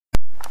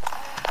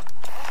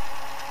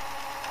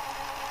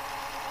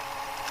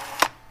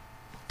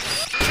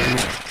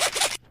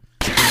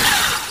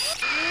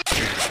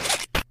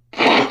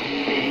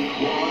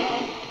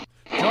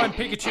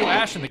Pikachu,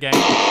 Ash, and the gang.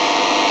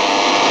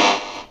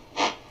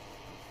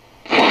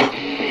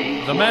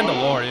 The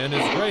Mandalorian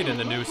is great in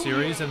the new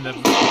series, and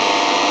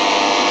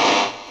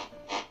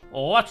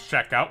let's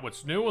check out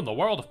what's new in the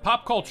world of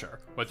pop culture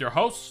with your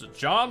hosts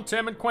John,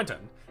 Tim, and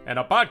Quentin, and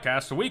a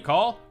podcast we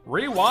call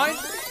Rewind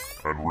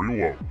and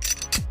Reload.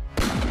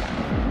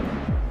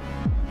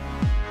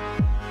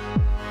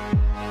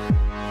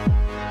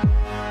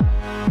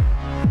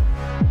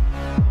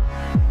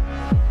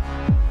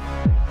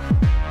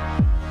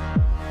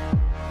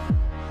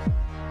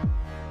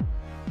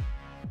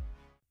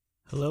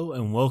 Hello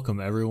and welcome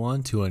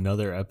everyone to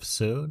another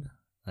episode.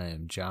 I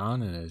am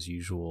John, and as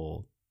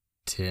usual,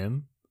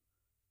 Tim.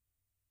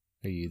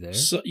 Are you there?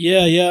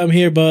 Yeah, I'm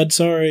here, bud.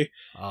 Sorry.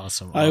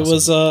 Awesome. I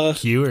was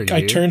Q, are you?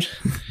 I turned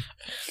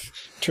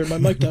my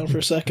mic down for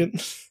a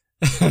second.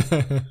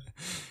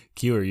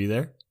 Q, are you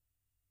there?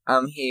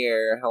 I'm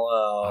here.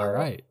 Hello. All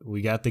right,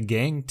 we got the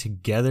gang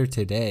together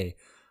today.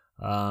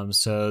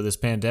 So this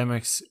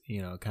pandemic's,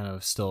 kind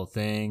of still a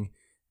thing.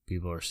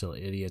 People are still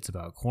idiots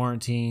about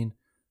quarantine.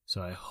 So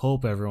I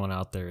hope everyone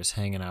out there is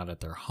hanging out at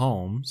their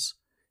homes.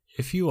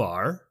 If you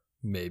are,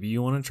 maybe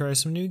you want to try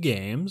some new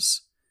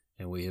games.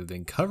 And we have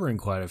been covering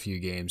quite a few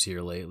games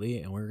here lately,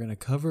 and we're going to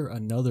cover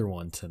another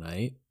one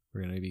tonight.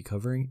 We're going to be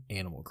covering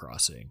Animal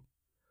Crossing.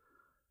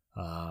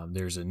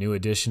 There's a new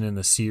addition in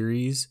the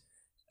series.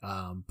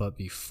 But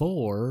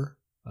before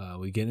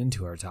we get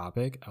into our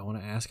topic, I want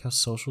to ask how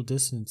social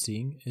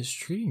distancing is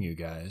treating you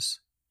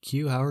guys.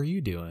 Q, how are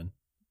you doing?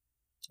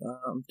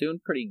 I'm doing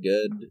pretty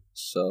good.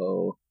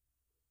 So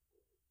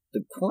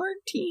the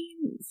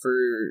quarantine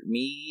for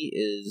me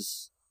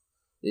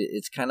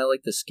it's kind of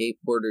like the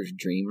skateboarder's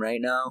dream right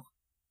now.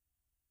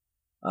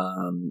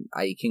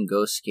 I can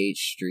go skate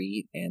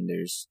street and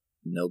there's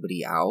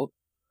nobody out.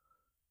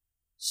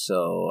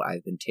 So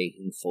I've been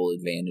taking full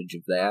advantage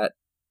of that.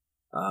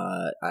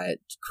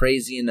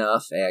 Crazy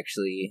enough,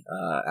 actually,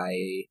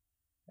 I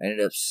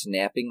ended up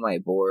snapping my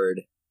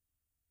board.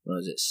 When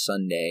was it?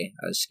 Sunday.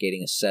 I was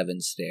skating a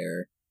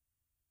 7-stair.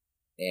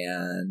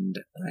 And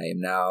I am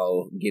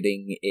now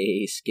getting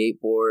a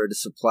skateboard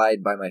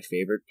supplied by my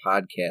favorite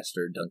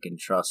podcaster, Duncan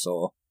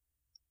Trussell.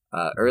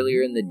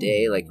 Earlier in the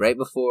day, like right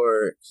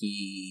before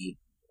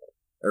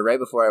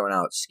I went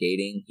out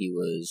skating, he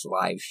was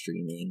live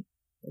streaming.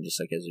 And just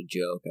like as a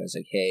joke, I was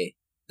like, "Hey,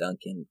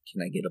 Duncan,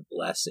 can I get a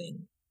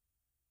blessing?"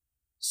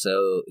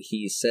 So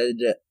he said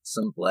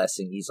some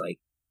blessing. He's like,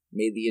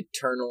 "May the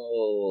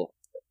eternal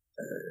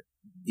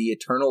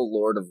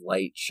Lord of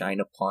Light shine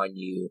upon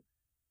you.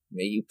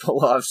 May you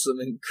pull off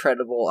some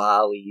incredible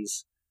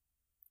ollies."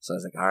 So I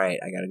was like, all right,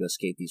 I gotta go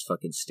skate these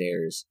fucking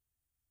stairs.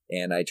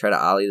 And I try to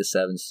ollie the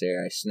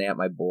 7-stair. I snap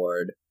my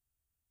board.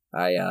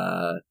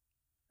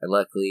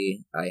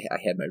 Luckily, I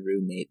had my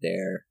roommate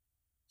there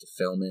to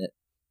film it.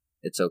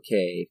 It's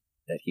okay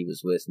that he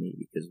was with me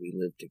because we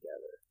live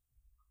together.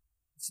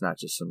 It's not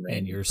just some random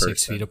And you're person.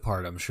 6 feet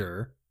apart, I'm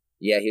sure.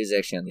 Yeah, he was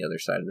actually on the other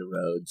side of the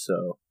road,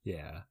 so.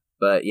 Yeah.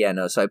 But yeah,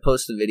 no, so I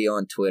posted a video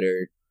on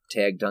Twitter,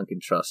 tagged Duncan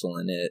Trussell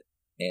in it,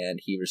 and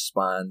he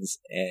responds,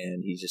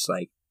 and he's just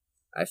like,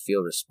 "I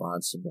feel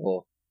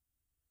responsible.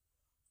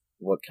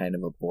 What kind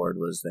of a board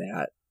was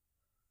that?"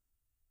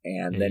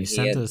 And then he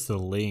sent us the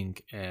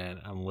link, and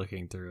I'm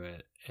looking through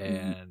it,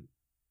 and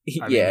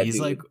he's dude.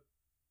 like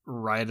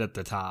right at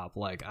the top,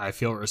 like, "I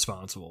feel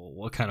responsible.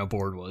 What kind of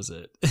board was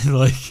it?"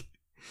 Like,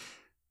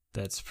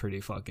 that's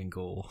pretty fucking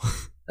cool.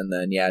 And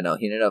then, he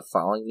ended up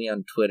following me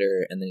on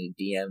Twitter, and then he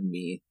DM'd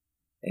me,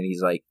 and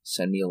he's like,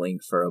 "Send me a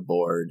link for a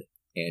board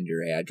and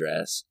your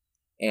address."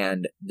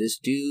 And this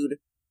dude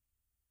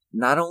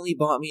not only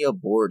bought me a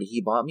board,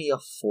 he bought me a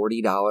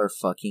 $40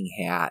 fucking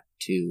hat,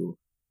 too.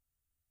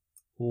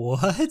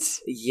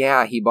 What?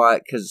 Yeah, he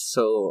bought,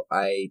 so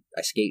I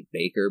skate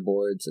Baker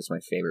boards, that's my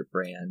favorite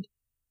brand.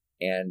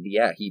 And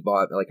yeah, he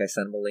bought, I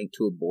sent him a link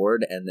to a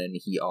board, and then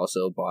he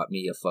also bought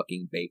me a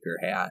fucking Baker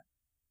hat.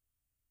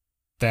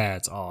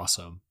 That's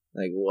awesome.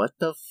 Like, what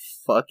the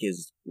fuck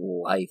is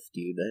life,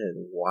 dude? That is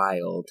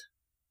wild.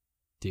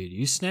 Dude,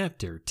 you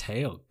snapped your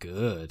tail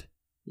good.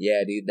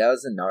 Yeah, dude, that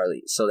was a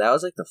gnarly. So that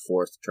was like the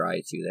 4th try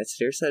too. That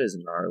stair set is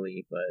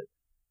gnarly, but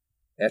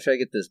after I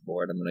get this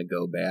board, I'm gonna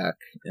go back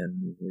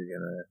and we're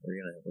gonna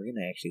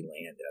actually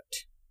land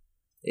it.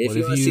 If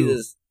you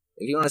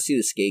want to see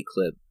the skate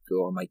clip,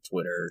 go on my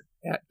Twitter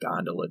at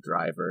Gondola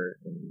Driver,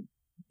 and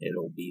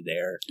it'll be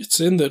there.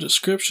 It's in the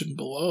description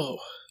below.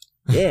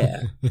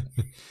 Yeah.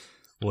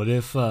 What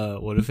if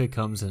it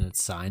comes and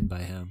it's signed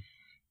by him?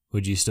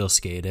 Would you still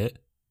skate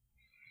it?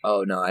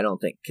 Oh no, I don't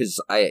think,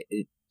 because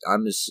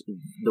I'm just,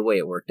 the way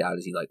it worked out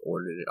is he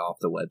ordered it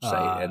off the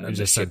website and then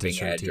the shipping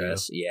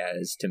address,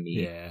 is to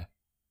me. Yeah.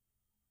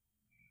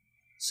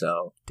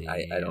 So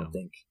I don't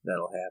think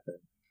that'll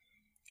happen.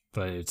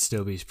 But it'd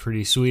still be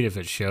pretty sweet if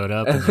it showed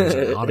up and there's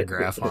an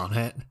autograph on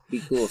it. Be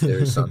cool if there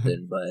was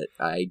something, but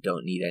I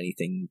don't need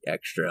anything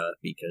extra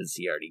because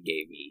he already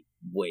gave me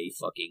way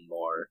fucking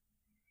more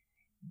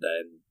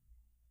than,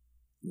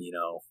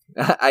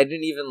 I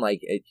didn't even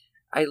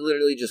I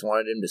literally just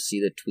wanted him to see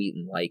the tweet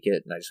and like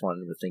it, and I just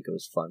wanted him to think it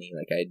was funny.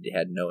 Like, I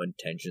had no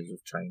intentions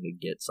of trying to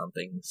get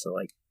something, so,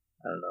 like,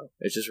 I don't know.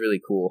 It's just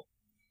really cool.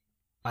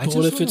 But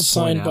what if it's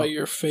signed by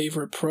your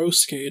favorite pro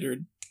skater,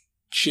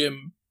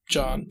 Jim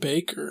John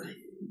Baker?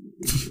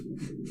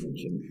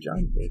 Jim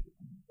John Baker.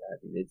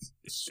 It's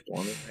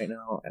storming right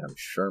now, and I'm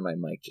sure my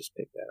mic just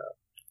picked that up.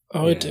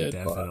 Oh, yeah, it did.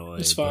 Definitely.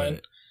 It's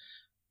fine.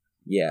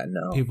 Yeah,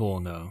 no. People will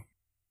know.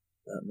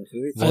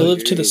 My I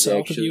live to the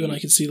south actually, of you, and I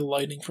can see the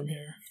lightning from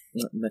here.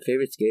 My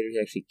favorite skater is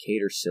actually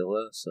Cater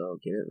Silla, so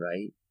get it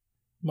right.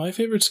 My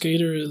favorite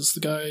skater is the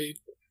guy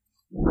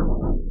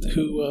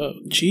who,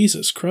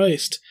 Jesus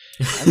Christ.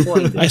 I'm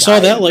going to I saw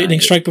that tonight. lightning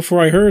strike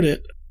before I heard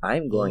it.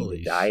 I'm going Holy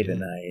to die shit.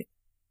 tonight.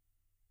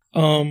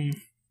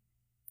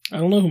 I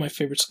don't know who my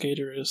favorite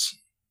skater is.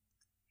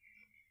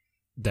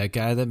 That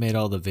guy that made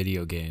all the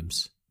video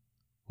games.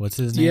 What's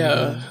his name?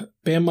 Yeah,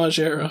 Bam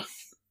Margera.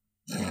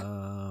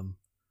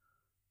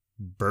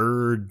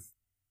 Bird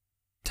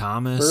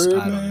Thomas?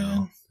 I don't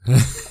know.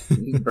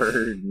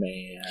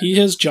 Birdman. He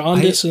has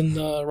jaundice and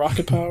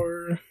rocket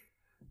power.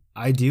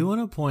 I do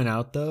want to point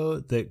out, though,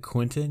 that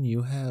Quentin,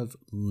 you have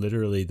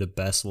literally the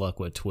best luck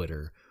with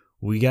Twitter.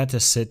 We got to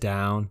sit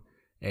down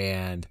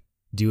and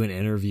do an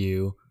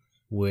interview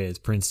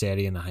with Prince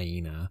Daddy and the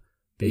Hyena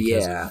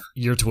because of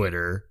your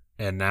Twitter,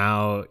 and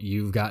now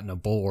you've gotten a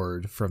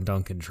board from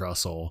Duncan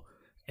Trussell,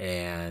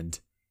 and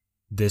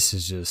this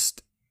is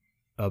just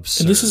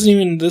absurd. And this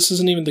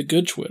isn't even the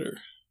good Twitter.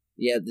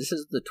 Yeah, this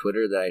is the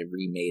Twitter that I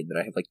remade that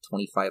I have like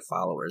 25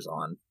 followers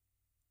on.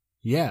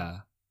 Yeah.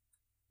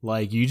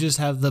 Like, you just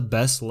have the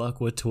best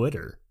luck with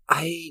Twitter.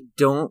 I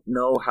don't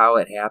know how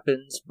it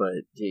happens,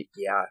 but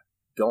yeah.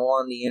 Go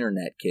on the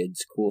internet,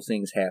 kids. Cool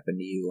things happen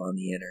to you on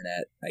the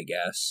internet, I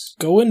guess.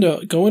 Go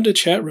into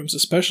chat rooms,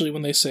 especially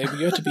when they say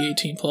you have to be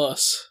 18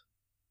 plus.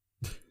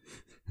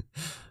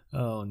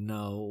 Oh,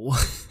 no.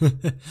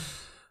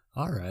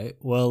 All right.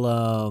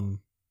 Well,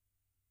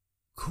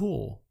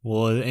 cool.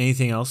 Well,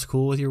 anything else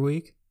cool with your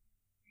week?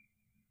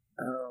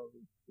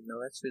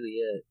 No, that's really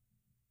it.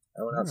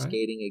 I went out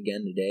skating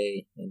again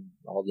today, and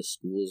all the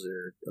schools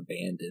are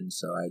abandoned,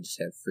 so I just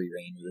have free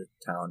reign of the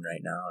town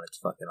right now, and it's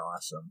fucking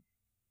awesome.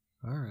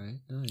 All right,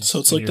 nice. So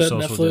it's And like your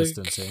that social Netflix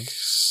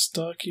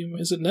distancing.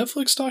 document. Is it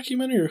Netflix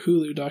documentary or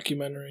Hulu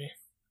documentary?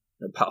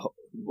 About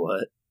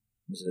what?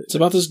 It's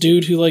about this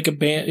dude who like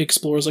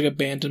explores like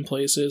abandoned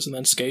places and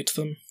then skates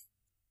them.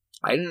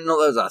 I didn't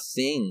know that was a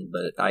thing,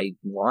 but I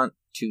want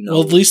to know.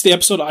 Well, at least the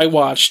episode I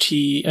watched,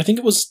 I think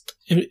it's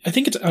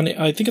on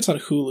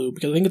Hulu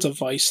because I think it's a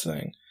Vice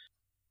thing.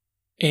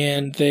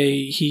 And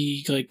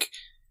he like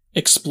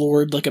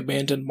explored like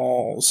abandoned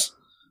malls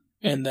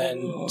and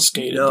then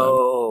skated them.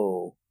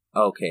 No.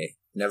 Okay,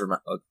 never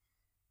mind.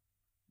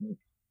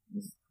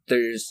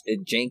 There's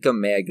Jankum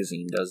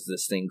magazine does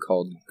this thing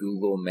called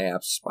Google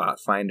Maps Spot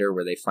Finder,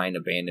 where they find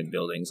abandoned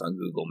buildings on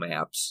Google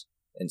Maps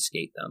and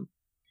skate them.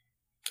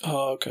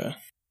 Oh, okay.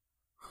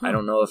 I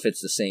don't know if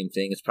it's the same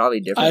thing. It's probably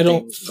different. I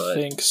don't things, but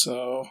think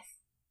so.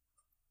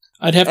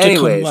 I'd have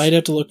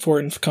to look for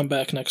it and come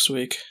back next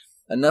week.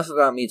 Enough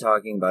about me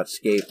talking about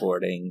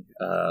skateboarding.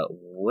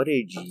 What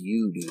did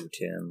you do,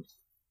 Tim?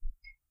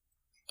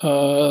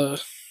 I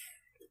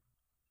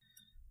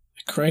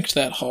cranked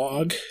that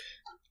hog.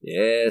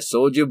 Yeah,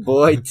 Soldier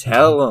Boy,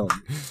 tell him.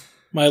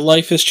 My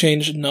life has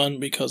changed none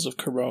because of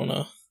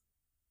Corona.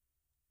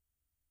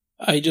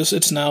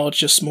 It's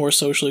just more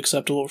socially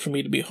acceptable for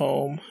me to be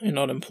home and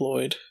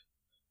unemployed.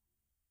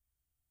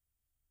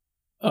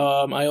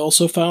 I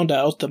also found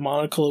out that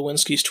Monica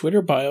Lewinsky's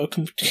Twitter bio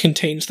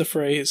contains the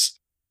phrase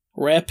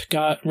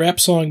rap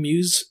song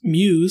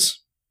muse,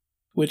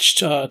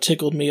 which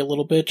tickled me a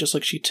little bit, just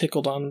like she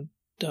tickled on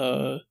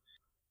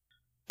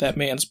that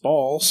man's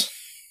balls.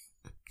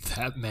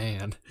 That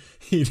man.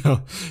 You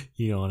don't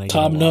want to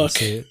Tom Nook.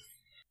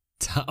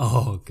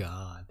 Oh,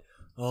 God.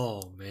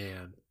 Oh,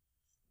 man.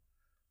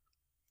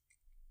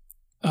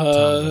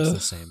 Tom Nook's the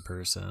same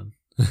person.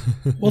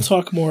 We'll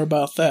talk more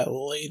about that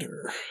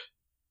later.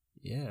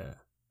 Yeah.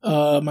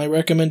 My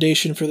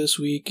recommendation for this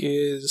week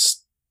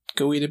is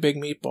go eat a big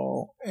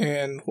meatball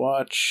and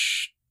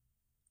watch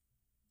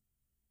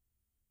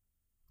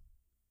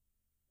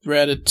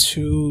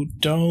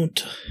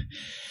Ratatouille.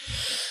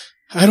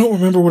 I don't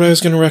remember what I was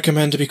going to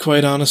recommend, to be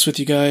quite honest with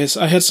you guys.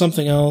 I had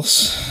something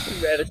else.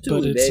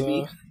 Ratatouille,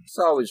 baby. It's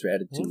always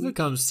Ratatouille. Well, if it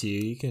comes to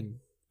you, you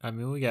can... I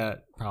mean, we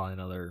got probably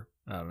another,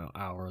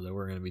 hour that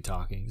we're going to be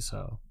talking,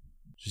 so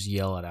just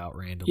yell it out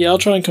randomly. Yeah, I'll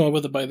try and come up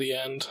with it by the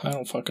end. I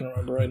don't fucking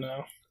remember right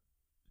now.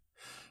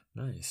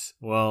 Nice.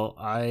 Well,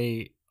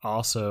 I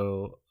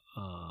also...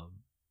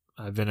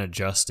 I've been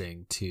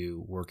adjusting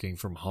to working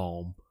from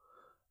home,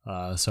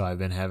 so I've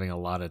been having a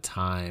lot of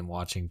time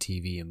watching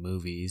TV and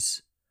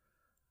movies.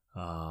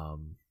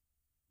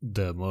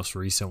 The most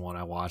recent one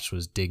I watched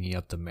was Digging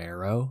Up the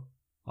Marrow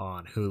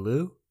on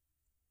Hulu,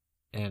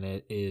 and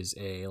it is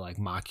a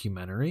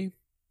mockumentary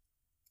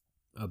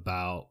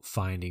about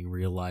finding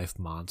real life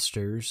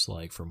monsters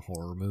from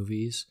horror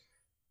movies,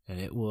 and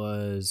it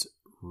was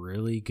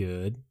really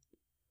good.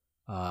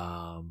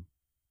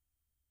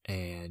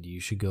 and you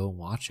should go and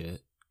watch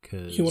it.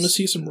 Cause You want to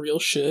see some real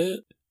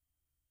shit?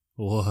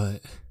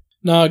 what?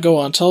 Nah, go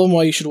on. Tell them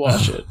why you should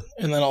watch it,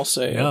 and then I'll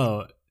say it.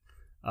 No,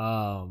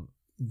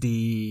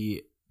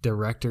 the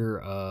director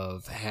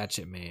of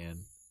Hatchet Man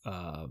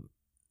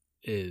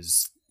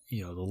is,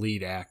 the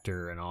lead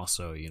actor, and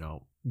also,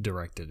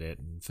 directed it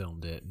and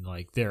filmed it, and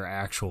like their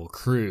actual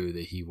crew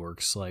that he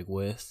works like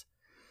with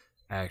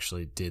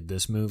actually did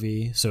this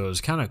movie. So it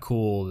was kind of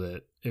cool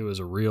that it was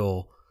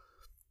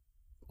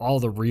all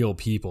the real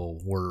people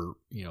were,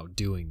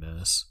 doing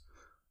this.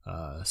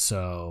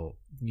 So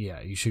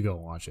yeah, you should go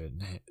and watch it.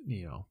 And,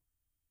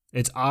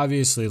 it's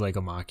obviously like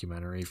a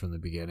mockumentary from the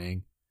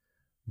beginning,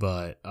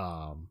 but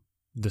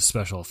the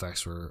special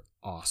effects were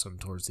awesome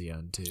towards the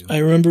end too. I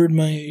remembered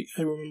my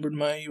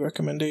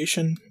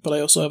recommendation, but I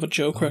also have a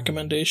joke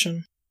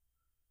recommendation.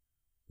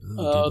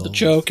 The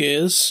joke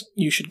is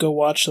you should go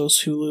watch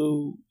those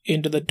Hulu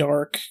Into the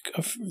Dark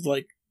of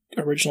like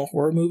original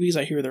horror movies.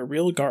 I hear they're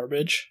real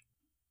garbage.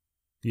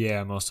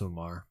 Yeah, most of them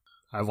are.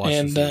 I've watched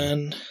a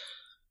few.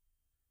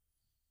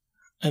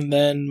 And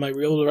then my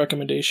real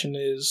recommendation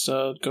is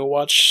go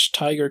watch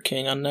Tiger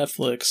King on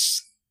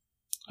Netflix.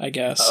 I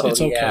guess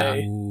it's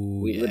okay.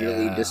 We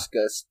literally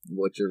discussed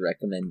what your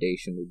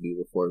recommendation would be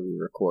before we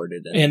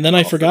recorded, and then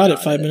I forgot it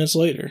 5 minutes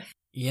later.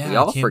 Yeah, we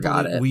all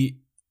forgot it. We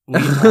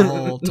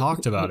all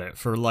talked about it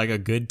for like a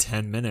good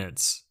 10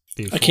 minutes.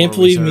 I can't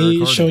believe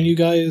me showing you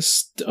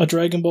guys a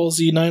Dragon Ball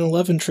Z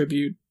 9/11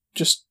 tribute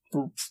just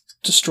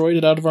destroyed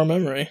it out of our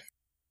memory.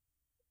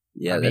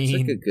 Yeah, that's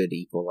like a good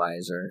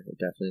equalizer. It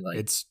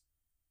definitely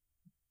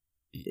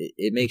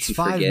it makes you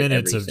 5 forget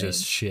minutes everything. of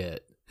just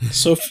shit.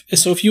 So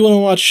if you want to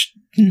watch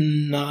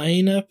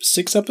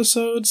 6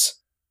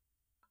 episodes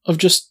of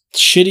just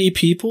shitty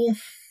people,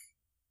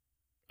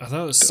 I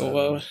thought it was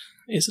 7.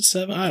 Is it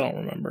 7? I don't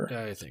remember.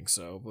 I think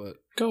so, but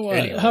go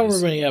however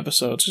many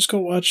episodes. Just go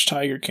watch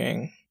Tiger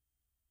King.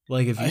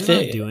 Like if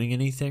you're not doing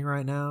anything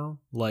right now,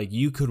 like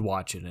you could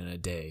watch it in a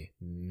day,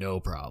 no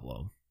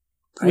problem.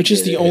 Which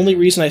is the only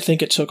reason I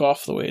think it took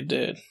off the way it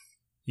did.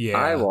 Yeah,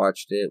 I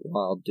watched it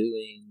while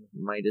doing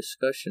my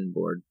discussion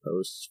board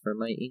posts for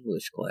my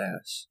English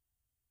class.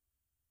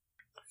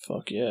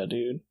 Fuck yeah,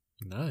 dude.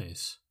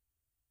 Nice.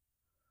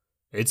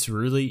 It's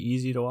really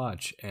easy to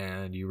watch,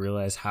 and you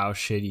realize how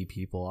shitty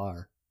people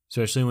are.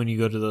 Especially when you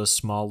go to those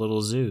small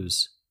little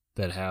zoos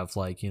that have,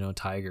 like,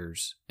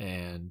 tigers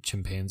and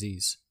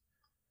chimpanzees.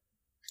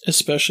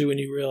 Especially when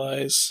you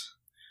realize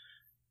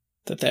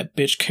that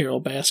bitch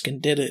Carol Baskin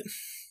did it.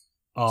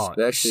 Oh,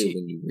 especially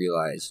when you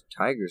realize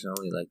tigers are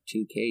only like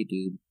 $2,000,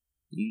 dude.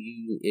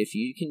 If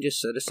you can just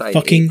set aside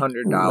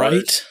 $800,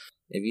 right?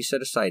 If you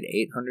set aside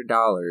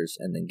 $800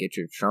 and then get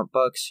your Trump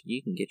bucks,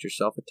 you can get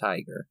yourself a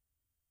tiger.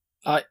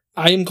 I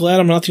am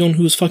glad I'm not the one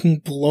who was fucking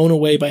blown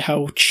away by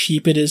how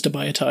cheap it is to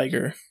buy a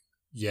tiger.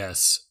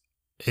 Yes.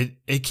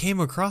 It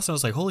came across and I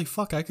was like, holy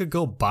fuck, I could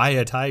go buy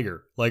a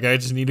tiger. Like, I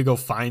just need to go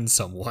find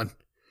someone.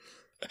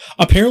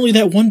 Apparently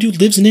that one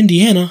dude lives in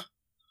Indiana.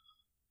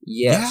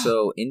 Yeah,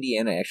 so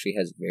Indiana actually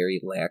has very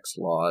lax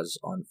laws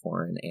on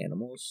foreign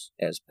animals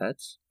as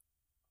pets.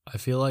 I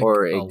feel like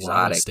or a exotic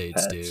lot of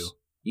states pets. do.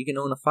 You can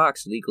own a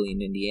fox legally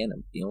in Indiana.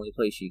 The only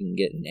place you can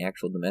get an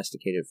actual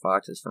domesticated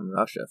fox is from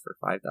Russia for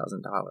 $5,000.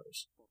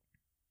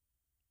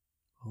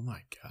 Oh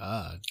my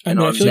god! I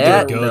know. I feel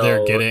like go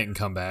there, get it, and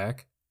come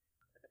back.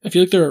 I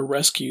feel like there are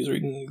rescues where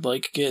you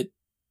can get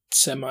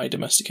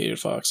semi-domesticated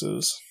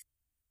foxes.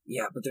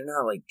 Yeah, but they're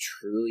not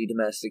truly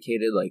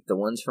domesticated. The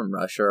ones from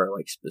Russia are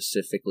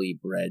specifically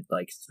bred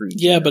through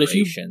generations. Yeah, but if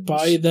you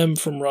buy them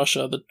from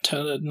Russia,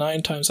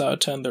 9 times out of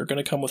 10 they're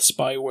going to come with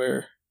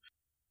spyware.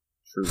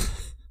 True.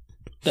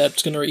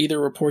 That's going to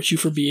either report you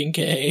for being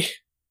gay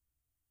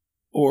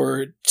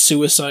or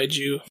suicide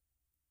you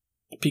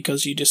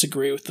because you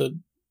disagree with the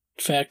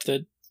fact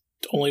that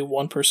only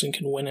one person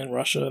can win in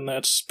Russia, and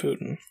that's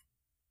Putin.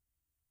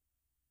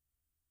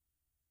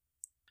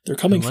 They're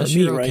coming for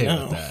me right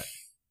now.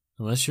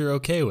 Unless you're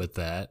okay with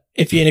that.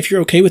 If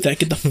you're okay with that,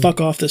 get the fuck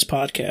off this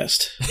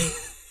podcast.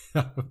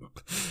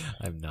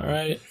 I'm not. All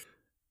right.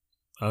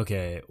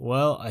 Okay.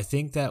 Well, I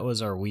think that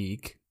was our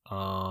week.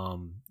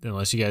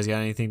 Unless you guys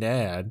got anything to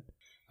add,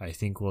 I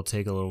think we'll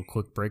take a little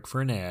quick break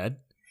for an ad.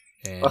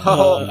 And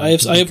I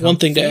have one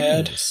thing to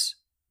add.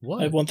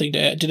 What? I have one thing to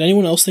add. Did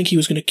anyone else think he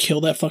was going to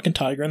kill that fucking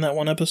tiger in that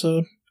one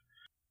episode?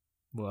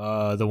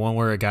 The one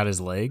where it got his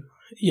leg?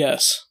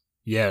 Yes.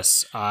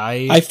 Yes.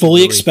 I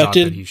fully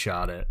expected that he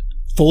shot it.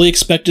 Fully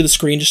expected the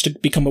screen just to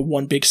become a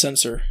one big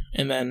sensor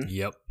and then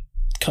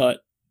cut,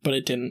 but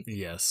it didn't.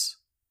 Yes.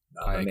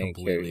 I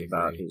completely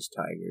about his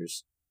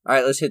tigers. All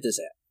right, let's hit this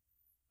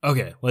ad.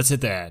 Okay, let's hit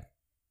the ad.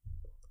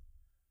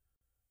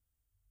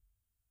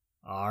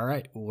 All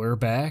right, we're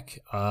back.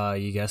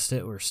 You guessed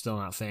it, we're still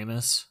not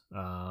famous.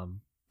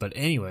 But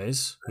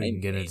anyways, we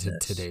can get into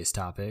today's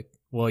topic.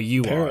 Well,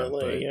 you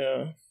apparently,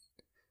 are. But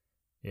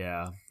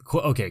yeah.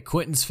 Okay,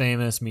 Quentin's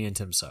famous. Me and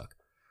Tim suck.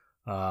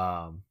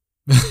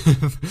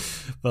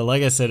 But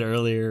like I said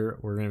earlier,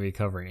 we're going to be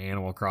covering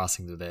Animal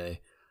Crossing today.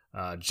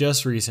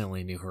 Just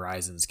recently, New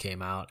Horizons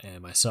came out,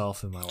 and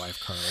myself and my wife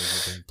Carly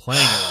have been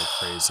playing it like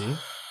crazy.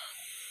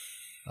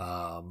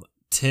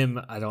 Tim,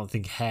 I don't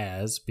think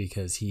has,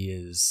 because he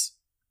is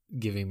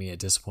giving me a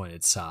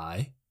disappointed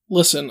sigh.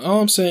 Listen,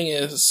 all I'm saying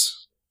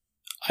is,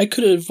 I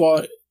could have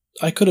bought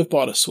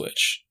a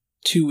Switch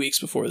 2 weeks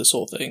before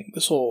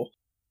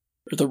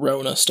the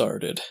Rona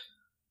started.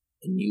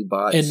 And you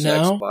bought And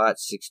now, bought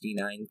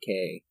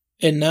 $69K.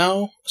 And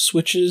now,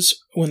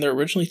 Switches, when they're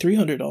originally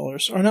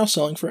 $300, are now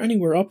selling for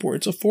anywhere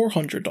upwards of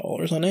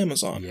 $400 on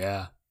Amazon.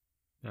 Yeah.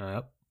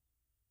 Yep.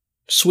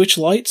 Switch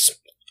Lights,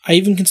 I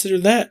even consider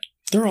that.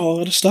 They're all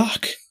out of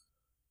stock.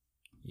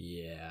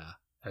 Yeah.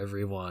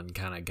 Everyone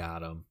kind of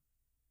got them.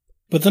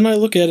 But then I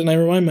look at it and I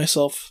remind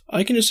myself,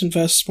 I can just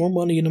invest more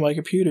money into my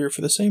computer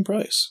for the same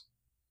price.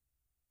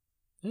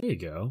 There you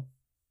go.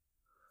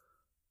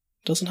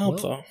 Doesn't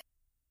help, though.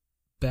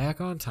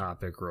 Back on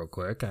topic real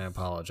quick. I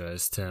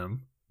apologize,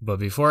 Tim. But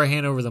before I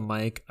hand over the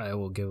mic, I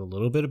will give a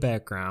little bit of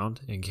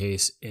background in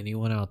case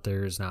anyone out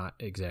there is not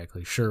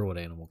exactly sure what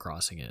Animal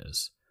Crossing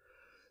is.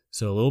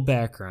 So a little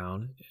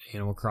background.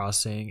 Animal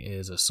Crossing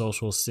is a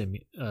social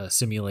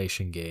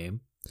simulation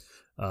game.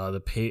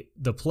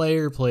 The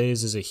player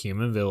plays as a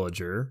human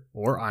villager,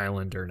 or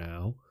islander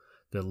now,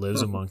 that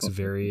lives amongst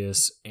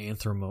various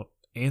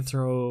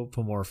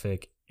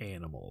anthropomorphic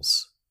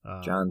animals.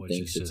 John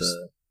thinks it's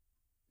a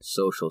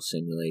social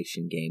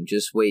simulation game.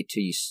 Just wait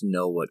till you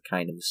know what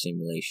kind of a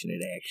simulation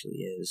it actually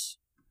is.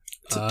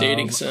 It's a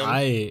dating sim.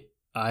 I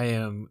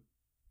am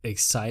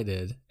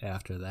excited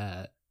after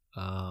that.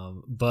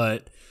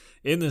 But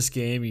in this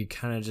game, you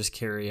kind of just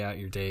carry out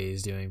your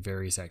days doing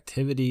various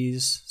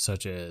activities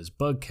such as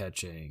bug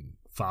catching,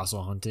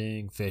 fossil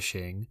hunting,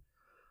 fishing.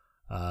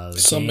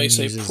 Some may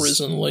say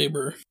prison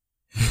labor.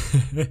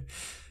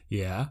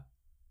 Yeah.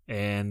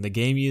 And the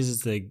game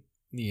uses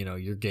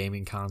your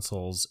gaming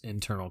console's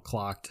internal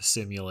clock to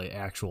simulate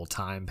actual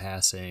time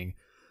passing,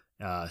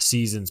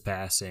 seasons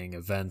passing,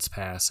 events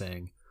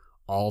passing,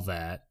 all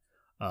that.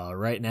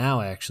 Right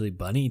now, actually,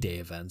 Bunny Day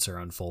events are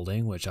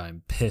unfolding, which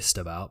I'm pissed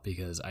about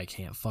because I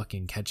can't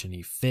fucking catch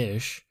any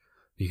fish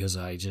because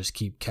I just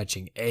keep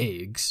catching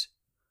eggs.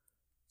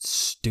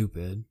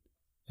 Stupid.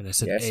 And I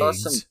said eggs, saw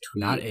some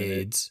tweet not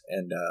AIDS.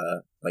 And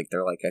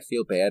they're like, I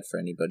feel bad for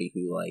anybody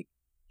who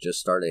just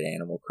started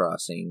Animal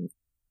Crossing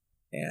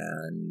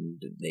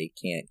and they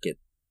can't get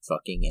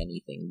fucking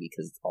anything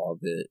because all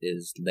that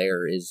is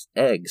there is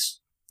eggs.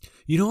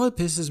 You know what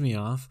pisses me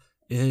off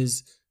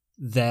is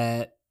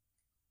that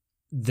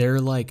they're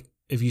like,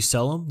 if you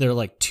sell them, they're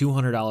like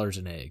 $200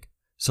 an egg.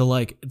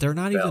 So they're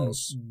not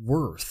bells. Even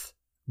worth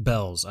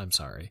bells. I'm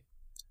sorry.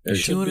 There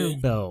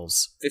 200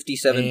 bells.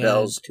 57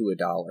 bells to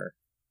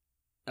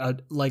 $1. A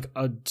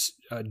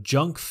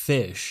junk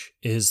fish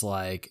is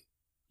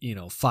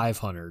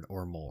 500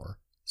 or more.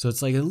 So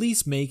it's at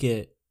least make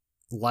it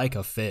like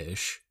a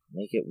fish.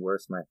 Make it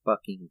worth my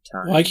fucking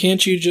time. Why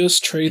can't you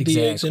just trade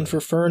the eggs in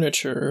for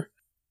furniture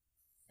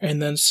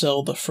and then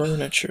sell the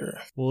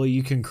furniture? Well,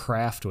 you can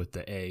craft with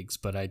the eggs,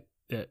 but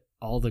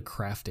all the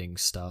crafting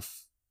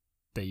stuff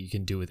that you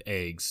can do with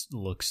eggs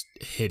looks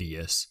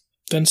hideous.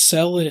 Then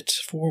sell it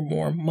for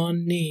more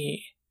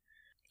money.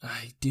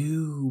 I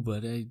do,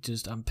 but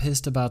I'm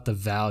pissed about the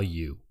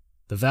value.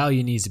 The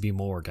value needs to be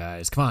more,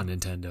 guys. Come on,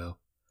 Nintendo.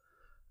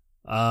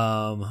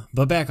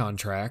 But back on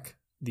track.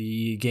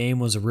 The game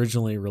was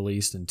originally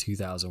released in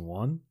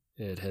 2001.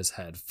 It has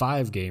had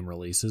 5 game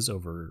releases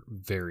over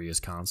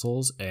various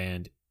consoles,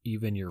 and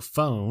even your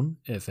phone,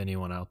 if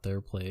anyone out there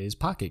plays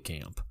Pocket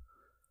Camp.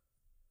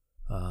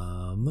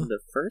 The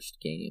first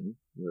game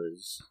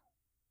was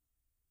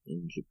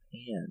in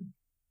Japan.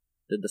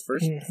 The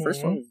first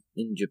one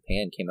in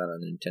Japan came out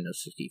on Nintendo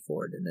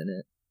 64, didn't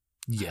it?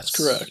 Yes. That's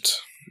correct.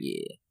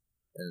 Yeah.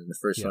 And the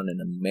first one in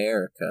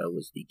America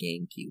was the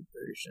GameCube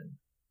version.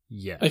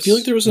 Yes. I feel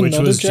like there was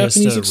another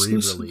Japanese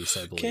exclusive re-release,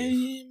 I believe.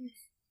 game.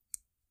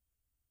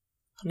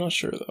 I'm not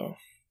sure though.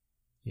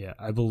 Yeah,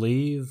 I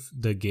believe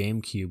the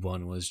GameCube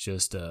one was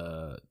just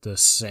the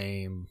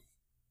same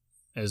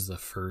as the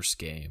first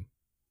game.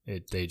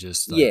 They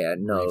just the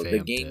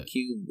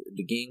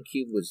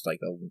GameCube was like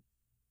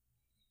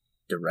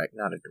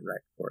not a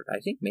direct port. I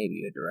think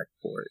maybe a direct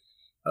port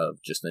of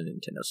just the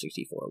Nintendo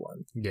 64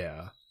 one.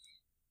 Yeah.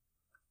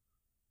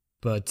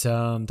 But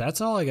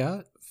that's all I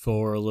got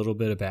for a little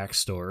bit of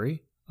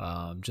backstory,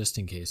 just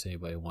in case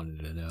anybody wanted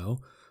to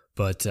know.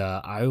 But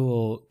I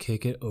will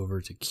kick it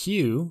over to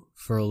Q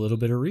for a little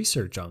bit of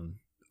research on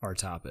our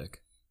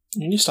topic.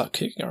 You need to stop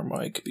kicking our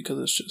mic because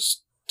it's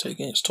just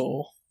taking its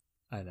toll.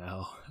 I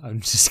know. I'm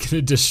just going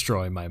to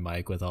destroy my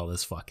mic with all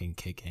this fucking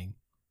kicking.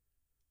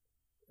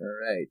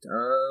 Alright,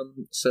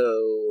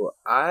 so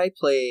I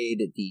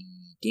played the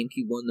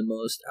GameCube one the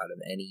most out of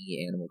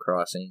any Animal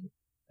Crossing.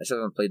 I still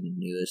haven't played the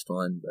newest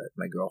one, but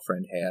my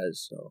girlfriend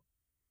has, so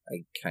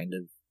I kind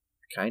of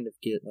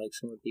get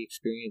some of the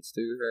experience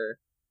through her.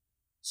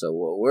 So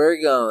what we're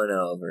going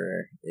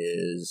over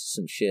is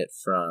some shit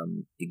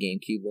from the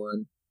GameCube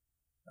one.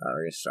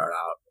 We're gonna start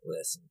out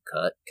with some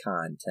cut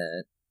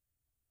content.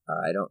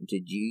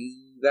 Did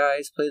you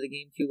guys play the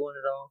GameCube one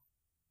at all?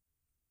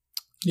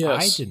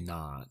 Yes. I did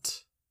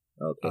not.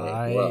 Okay,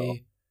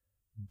 I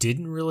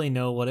didn't really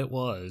know what it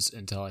was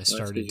until I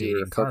started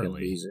dating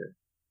Carly. Loser.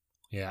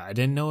 Yeah, I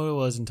didn't know what it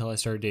was until I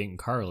started dating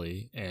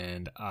Carly,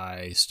 and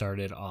I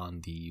started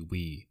on the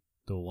Wii,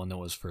 the one that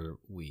was for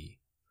Wii.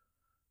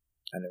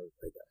 I never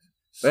played that.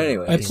 So But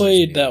anyway. I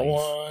played that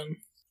one.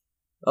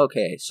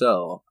 Okay,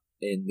 so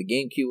in the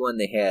GameCube one,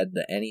 they had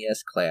the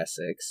NES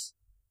Classics,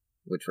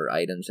 which were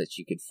items that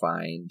you could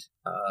find.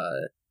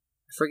 I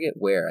forget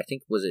where.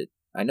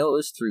 I know it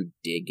was through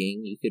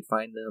digging you could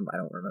find them. I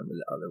don't remember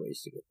the other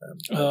ways to get them.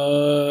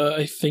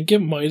 I think it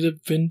might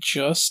have been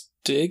just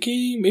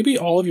digging. Maybe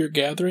all of your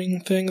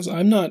gathering things.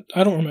 I don't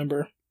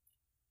remember.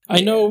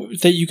 I know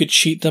that you could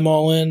cheat them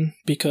all in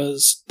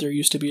because there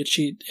used to be a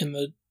cheat in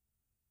the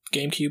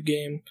GameCube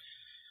game.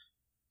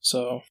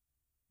 So.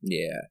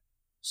 Yeah.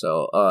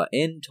 So,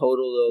 in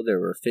total, though, there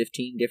were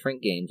 15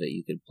 different games that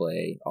you could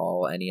play,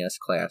 all NES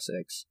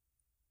Classics.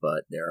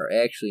 But there are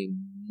actually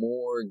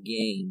more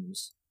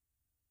games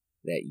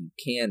that you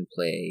can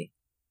play,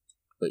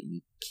 but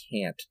you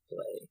can't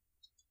play.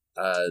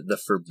 The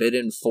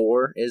Forbidden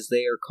Four, as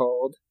they are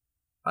called: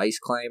 Ice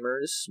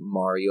Climbers,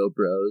 Mario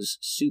Bros.,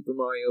 Super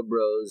Mario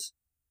Bros.,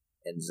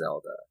 and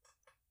Zelda.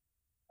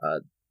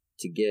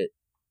 To get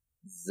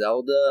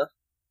Zelda...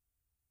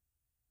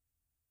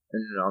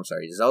 No, I'm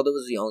sorry. Zelda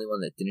was the only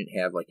one that didn't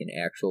have like an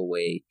actual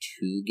way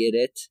to get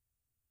it.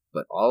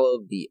 But all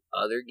of the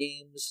other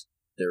games,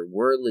 there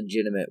were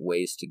legitimate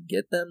ways to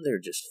get them. They're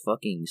just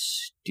fucking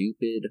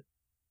stupid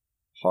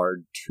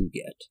hard to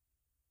get.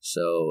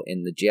 So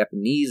in the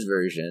Japanese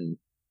version,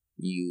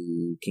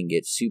 you can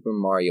get Super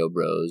Mario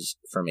Bros.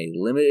 From a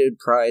limited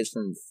prize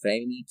from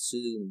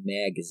Famitsu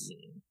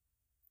magazine.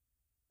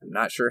 I'm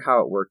not sure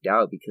how it worked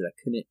out because I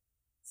couldn't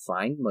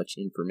find much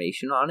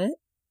information on it.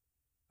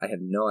 I have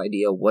no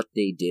idea what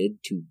they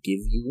did to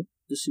give you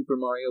the Super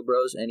Mario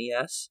Bros.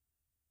 NES,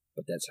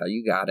 but that's how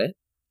you got it.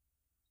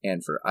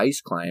 And for Ice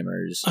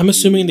Climbers... I'm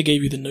assuming they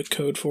gave you the Nook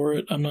code for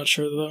it. I'm not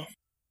sure, though.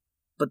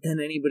 But then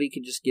anybody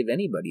could just give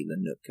anybody the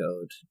Nook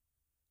code.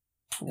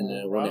 And then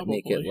it wouldn't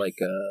make it like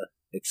a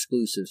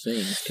exclusive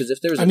thing. Because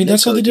if there was a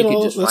Nook code, you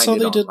could just find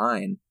it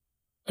online.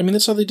 I mean,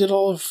 that's how they did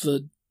all of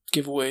the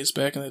giveaways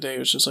back in the day. It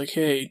was just like,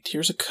 hey,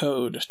 here's a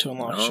code to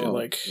unlock shit.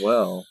 Like,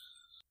 well,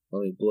 let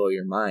me blow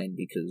your mind,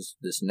 because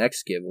this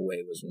next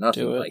giveaway was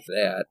nothing like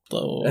that.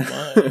 Blow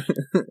my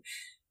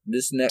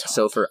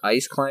So for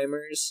Ice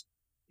Climbers,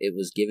 it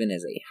was given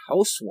as a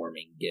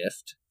housewarming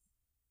gift.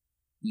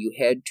 You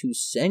had to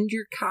send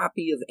your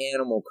copy of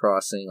Animal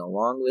Crossing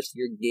along with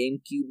your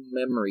GameCube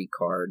memory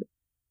card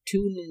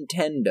to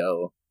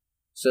Nintendo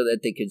so that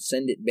they could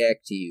send it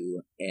back to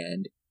you,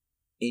 and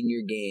in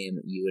your game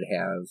you would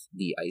have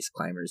the Ice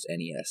Climbers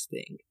NES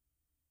thing.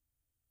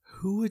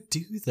 Who would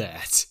do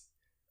that?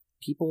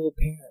 People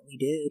apparently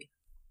did.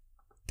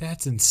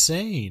 That's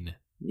insane.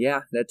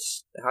 Yeah,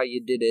 that's how you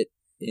did it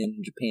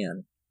in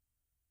Japan.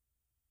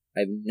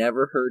 I've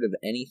never heard of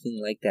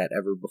anything like that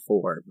ever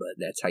before, but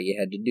that's how you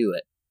had to do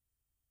it.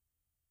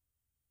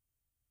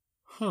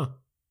 Huh.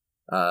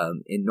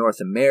 In North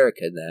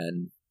America,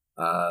 then,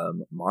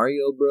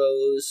 Mario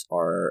Bros.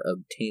 Are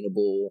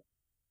obtainable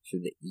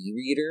through the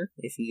e-reader,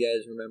 if you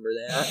guys remember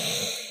that.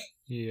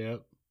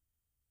 Yep.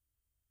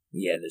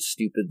 Yeah, the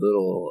stupid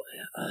little...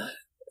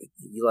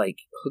 you,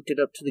 hooked it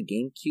up to the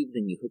GameCube,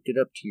 then you hooked it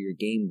up to your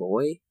Game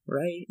Boy,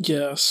 right?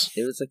 Yes.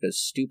 It was like a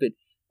stupid...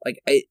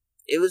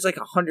 It was like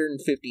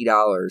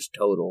 $150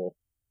 total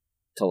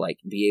to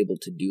be able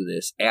to do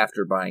this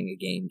after buying a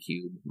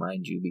GameCube,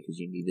 mind you, because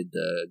you needed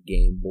the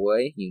Game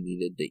Boy, you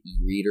needed the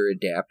e-reader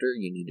adapter,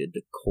 you needed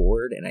the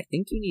cord, and I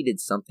think you needed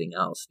something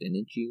else,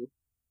 didn't you?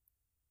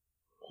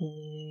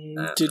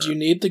 Did you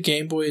need the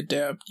Game Boy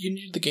adapter? You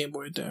needed the Game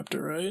Boy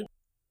adapter, right?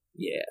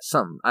 Yeah,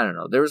 I don't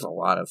know. There was a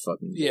lot of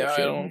fucking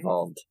bullshit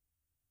involved.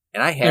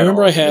 And I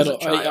remember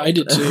I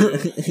did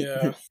too.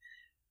 Yeah.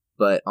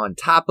 But on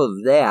top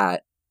of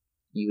that,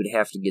 you would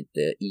have to get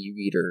the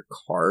e-reader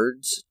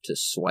cards to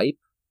swipe,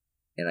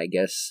 and I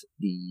guess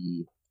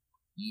the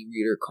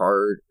e-reader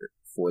card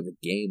for the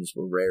games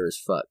were rare as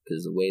fuck,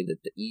 because the way that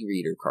the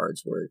e-reader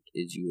cards worked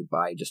is you would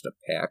buy just a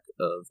pack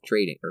of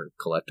trading, or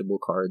collectible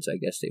cards, I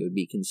guess they would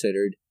be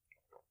considered,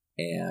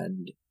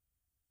 and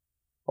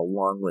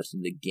along with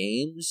the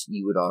games,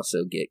 you would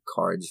also get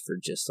cards for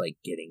just,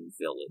 getting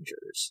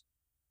villagers.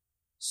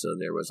 So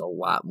there was a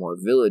lot more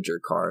villager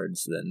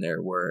cards than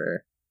there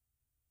were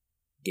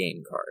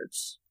game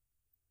cards.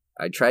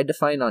 I tried to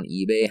find on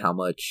eBay how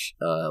much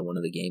one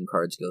of the game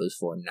cards goes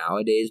for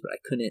nowadays, but I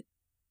couldn't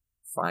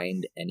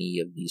find any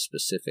of the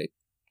specific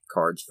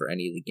cards for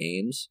any of the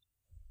games.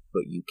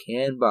 But you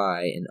can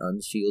buy an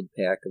unsealed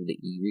pack of the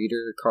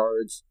e-reader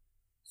cards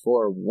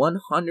for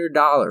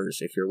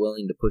 $100 if you're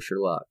willing to push your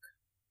luck.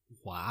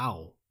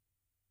 Wow.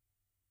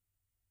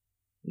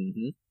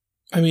 Mm-hmm.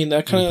 I mean,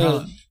 that kind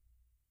of...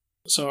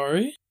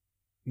 Sorry?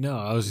 No,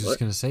 I was just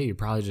going to say, you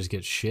probably just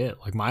get shit.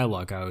 Like my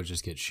luck, I would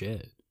just get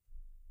shit.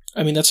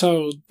 I mean, that's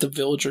how the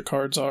villager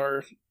cards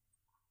are,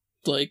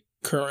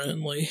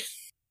 currently.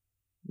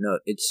 No,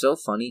 it's so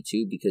funny,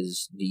 too,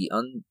 because the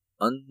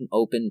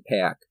unopened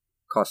pack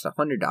cost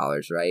 $100,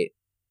 right?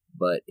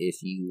 But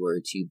if you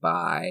were to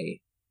buy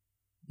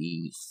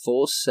the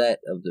full set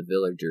of the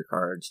villager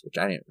cards, which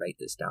I didn't write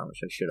this down,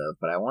 which I should have,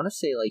 but I want to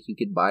say like you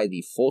could buy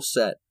the full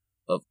set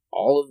of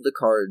all of the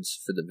cards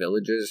for the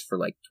villagers for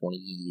like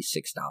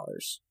 $26.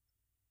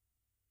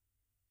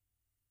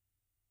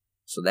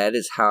 So that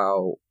is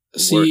how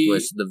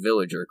worthless the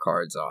villager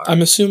cards are.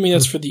 I'm assuming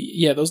that's for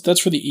that's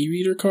for the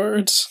e-reader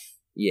cards.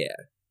 Yeah.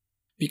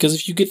 Because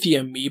if you get the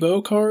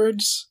amiibo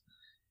cards,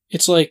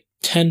 it's like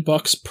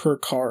 $10 per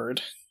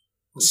card,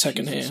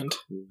 secondhand.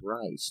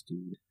 Christ,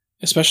 dude.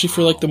 Especially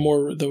for like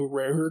the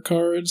rarer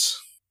cards.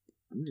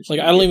 Like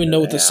I don't even know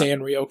what the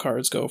Sanrio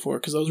cards go for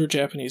because those were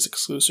Japanese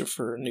exclusive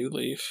for New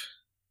Leaf.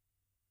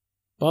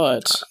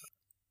 But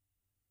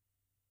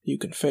you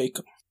can fake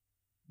them.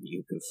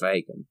 You can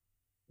fake them.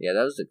 Yeah,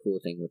 that was the cool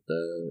thing with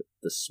the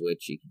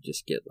Switch. You could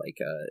just get like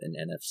an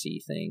NFC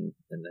thing,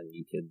 and then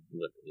you could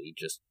literally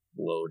just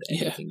load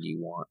anything you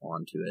want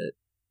onto it.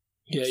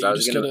 Yeah, so I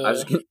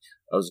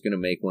was gonna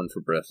make one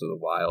for Breath of the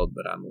Wild,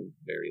 but I'm a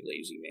very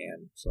lazy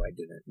man, so I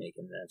didn't make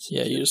an NFC.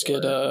 Yeah, you just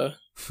get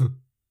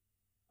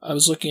I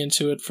was looking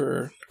into it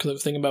because I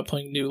was thinking about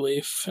playing New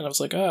Leaf, and I was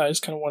like, I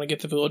just kind of want to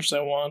get the villagers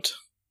I want.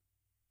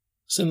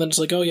 So, and then it's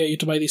like, oh yeah, you have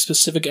to buy these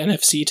specific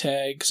NFC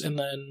tags, and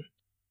then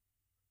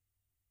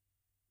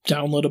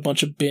download a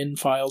bunch of bin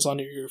files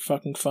onto your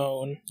fucking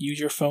phone,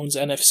 use your phone's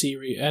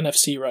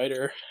NFC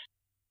writer,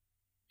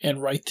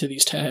 and write to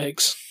these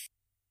tags.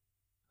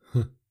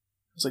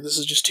 It's like, this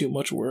is just too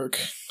much work.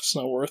 It's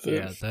not worth it.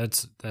 Yeah,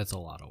 that's a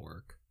lot of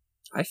work.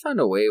 I found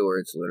a way where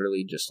it's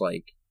literally just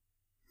like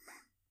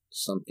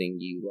something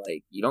you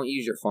don't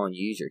use your phone,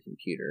 you use your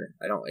computer.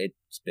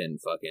 It's been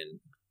fucking,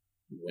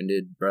 when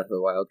did Breath of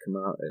the Wild come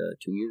out?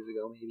 2 years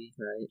ago, maybe,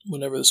 right?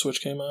 Whenever the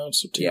Switch came out.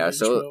 So 2 yeah, years,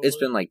 so probably. It's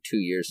been like 2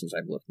 years since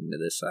I've looked into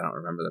this, so I don't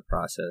remember the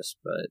process,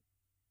 but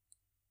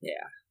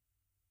yeah.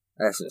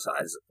 That's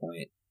besides the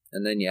point.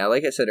 And then, yeah,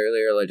 like I said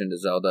earlier, Legend of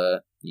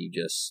Zelda, you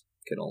just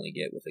could only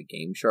get with a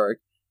Game Shark.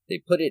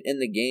 They put it in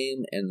the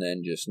game and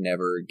then just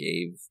never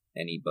gave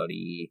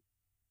anybody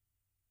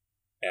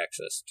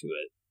access to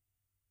it.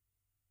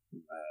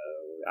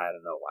 I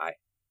don't know why.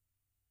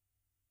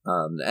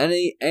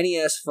 The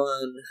NES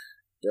fun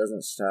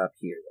doesn't stop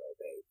here, though,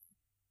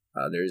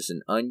 babe. There's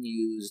an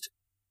unused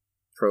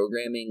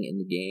programming in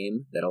the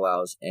game that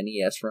allows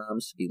NES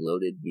ROMs to be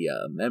loaded via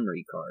a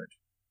memory card.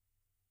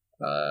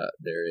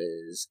 There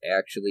is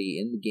actually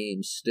in the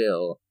game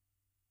still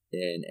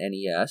an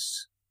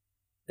NES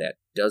that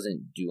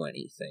doesn't do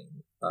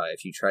anything.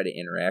 If you try to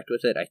interact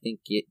with it, I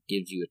think it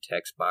gives you a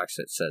text box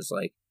that says,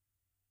 like,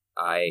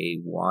 I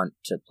want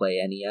to play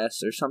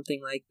NES or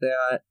something like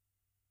that.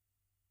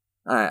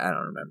 I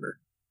don't remember.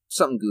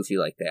 Something goofy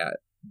like that.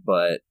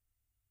 But,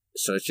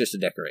 so it's just a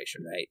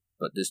decoration, right?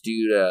 But this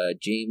dude,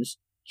 James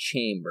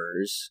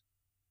Chambers,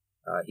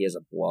 he has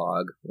a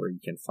blog where you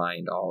can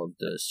find all of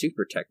the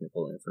super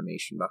technical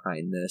information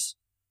behind this.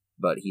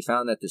 But he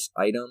found that this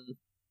item,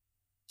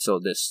 so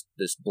this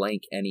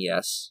blank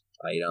NES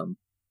item,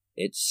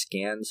 it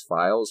scans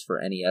files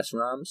for NES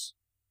ROMs.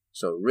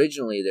 So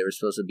originally there was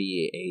supposed to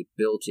be a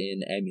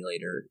built-in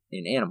emulator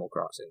in Animal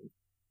Crossing.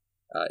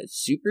 It's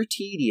super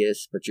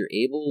tedious, but you're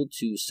able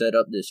to set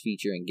up this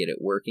feature and get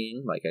it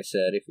working. Like I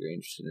said, if you're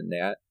interested in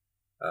that,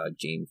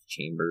 James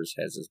Chambers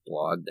has this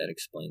blog that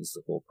explains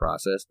the whole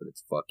process, but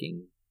it's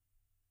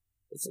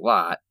a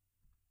lot.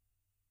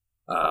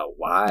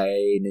 Why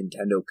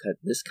Nintendo cut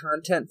this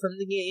content from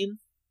the game?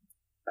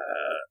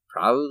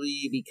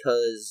 Probably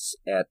because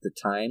at the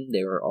time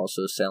they were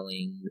also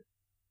selling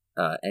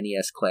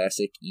NES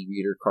Classic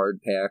e-reader card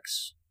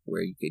packs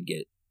where you could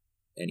get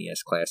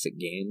NES Classic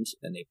games,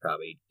 and they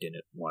probably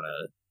didn't want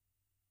to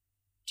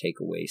take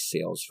away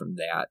sales from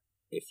that.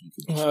 If you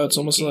could, it's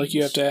almost like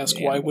you have to ask,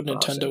 why would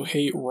Nintendo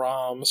hate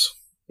ROMs?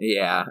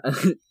 Yeah.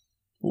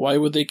 Why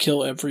would they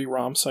kill every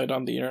ROM site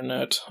on the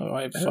internet?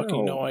 I have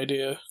fucking no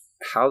idea.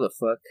 How the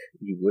fuck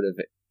you would have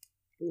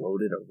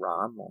loaded a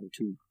ROM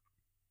onto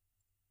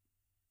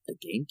the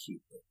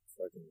GameCube?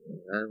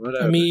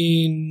 Whatever. I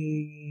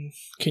mean,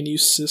 can you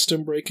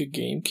system break a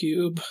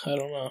GameCube? I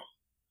don't know.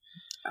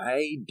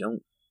 I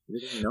don't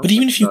really know. But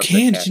even if you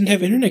can, it didn't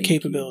have internet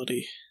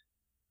capability.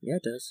 Yeah,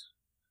 it does.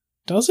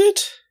 Does it?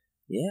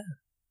 Yeah.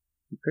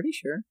 I'm pretty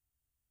sure.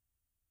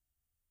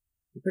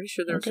 I'm pretty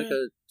sure there was like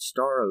a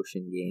Star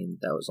Ocean game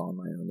that was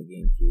online on the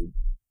GameCube.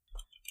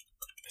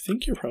 I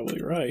think you're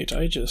probably right.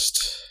 I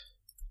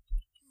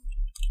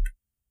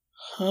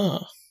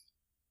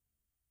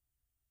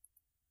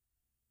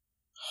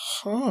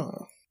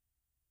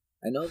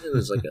know there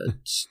was like a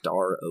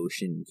Star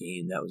Ocean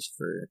game that was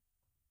for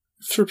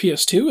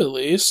PS2 at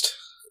least.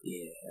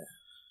 Yeah.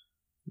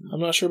 I'm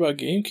not sure about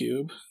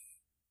GameCube.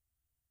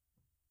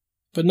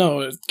 But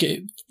no,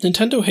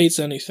 Nintendo hates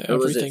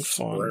everything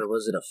fun. Or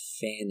was it a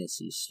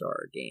Phantasy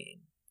Star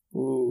game?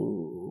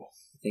 Ooh.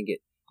 I think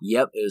it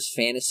was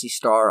Phantasy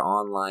Star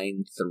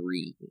Online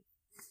 3.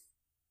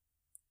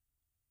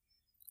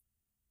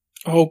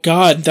 Oh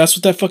god, that's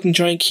what that fucking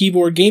giant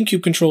keyboard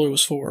GameCube controller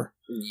was for.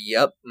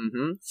 Yep,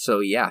 So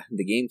yeah,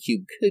 the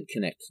GameCube could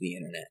connect to the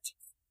internet.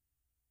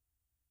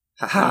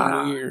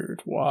 Haha.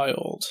 Weird.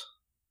 Wild.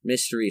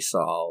 Mystery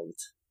solved.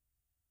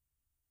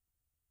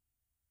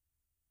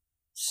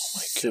 Oh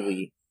my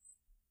Silly.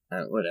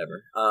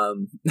 Whatever.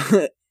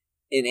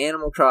 In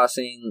Animal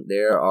Crossing,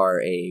 there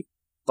are a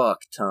fuck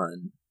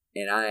ton,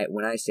 and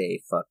when I say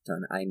a fuck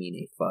ton, I mean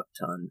a fuck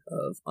ton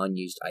of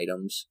unused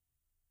items.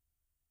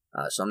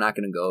 So I'm not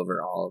going to go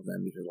over all of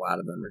them because a lot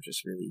of them are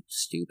just really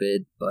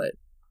stupid, but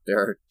there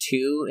are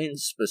two in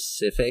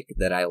specific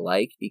that I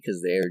like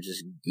because they are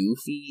just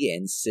goofy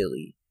and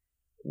silly.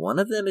 One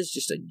of them is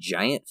just a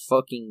giant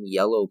fucking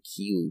yellow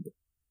cube,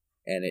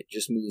 and it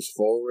just moves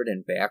forward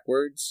and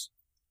backwards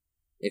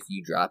if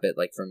you drop it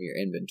like from your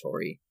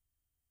inventory.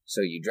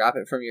 So you drop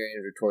it from your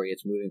inventory,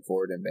 it's moving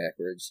forward and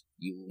backwards.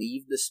 You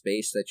leave the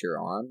space that you're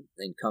on,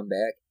 then come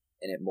back,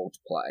 and it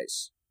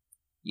multiplies.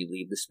 You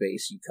leave the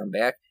space, you come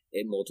back,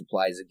 it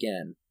multiplies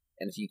again.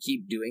 And if you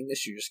keep doing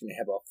this, you're just going to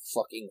have a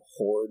fucking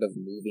horde of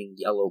moving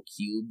yellow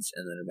cubes,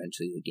 and then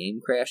eventually the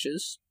game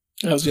crashes.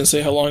 I was going to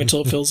say, how long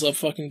until it fills up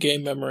fucking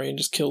game memory and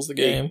just kills the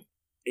game?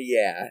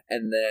 Yeah,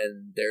 and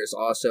then there's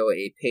also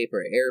a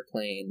paper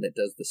airplane that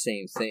does the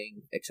same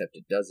thing, except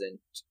it doesn't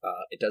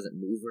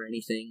move or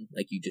anything.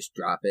 Like, you just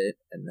drop it,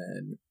 and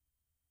then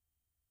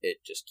it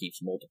just keeps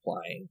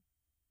multiplying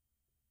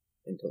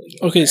until the game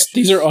Okay, crashes. so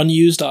these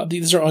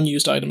are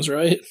unused items,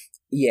 right?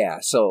 Yeah,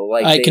 so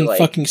like I can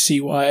fucking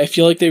see why. I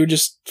feel like they were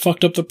just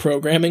fucked up the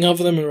programming of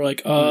them and were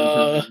like,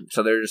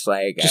 So they're just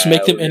like, just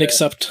make them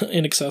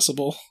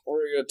inaccessible.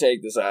 We're gonna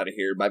take this out of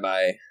here. Bye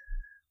bye.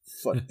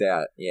 Fuck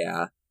that.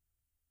 Yeah.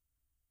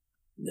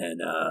 Then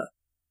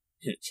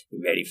you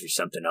ready for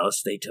something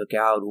else they took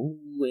out? Ooh,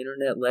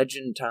 internet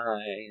legend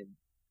time.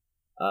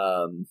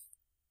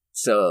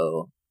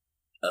 So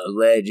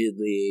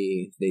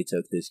allegedly they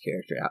took this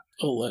character out.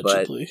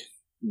 Allegedly. But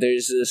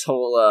there's this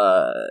whole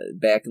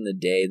back in the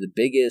day, the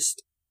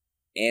biggest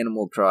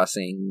Animal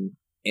Crossing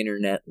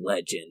internet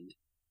legend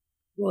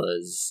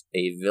was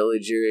a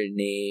villager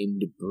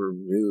named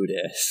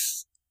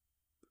Brutus.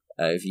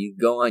 If you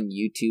go on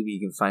YouTube, you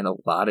can find a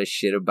lot of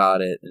shit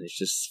about it, and it's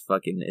just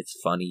it's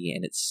funny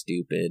and it's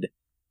stupid.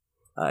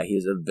 He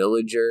was a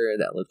villager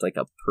that looked like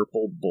a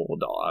purple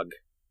bulldog.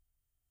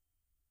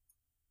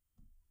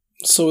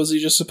 So is he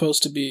just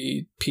supposed to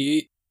be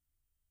Pete?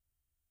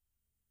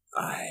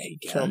 I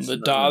guess. From the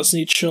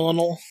Dosney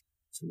channel?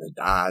 From the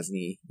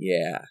Dosney,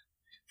 yeah.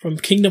 From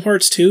Kingdom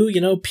Hearts 2, you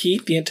know,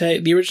 Pete,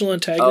 the original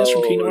antagonist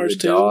from Kingdom Hearts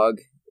 2? Dog.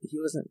 He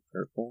wasn't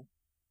purple.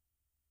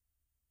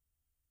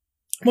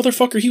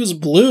 Motherfucker, he was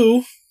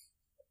blue.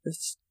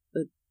 It's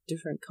a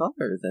different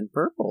color than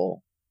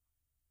purple.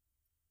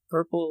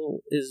 Purple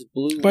is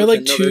blue by with like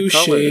another 2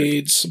 color.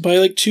 shades. By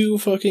like 2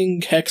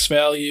 fucking hex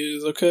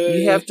values, okay?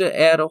 You have to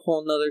add a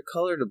whole nother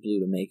color to blue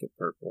to make it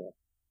purple.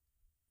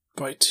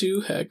 By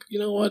 2 heck. You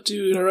know what,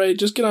 dude? Alright,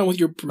 just get on with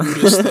your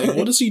Brutus thing.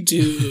 What does he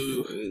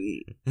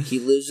do? He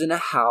lives in a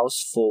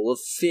house full of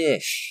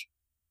fish.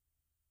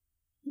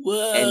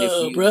 Whoa, And if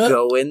you bruh.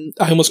 go in...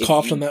 I almost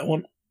coughed on that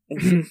one.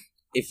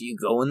 If you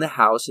go in the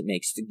house, it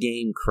makes the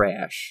game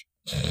crash.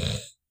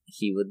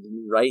 He would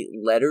write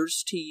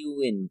letters to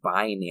you in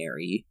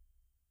binary,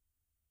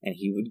 and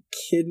he would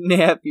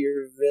kidnap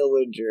your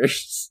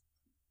villagers.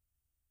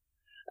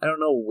 I don't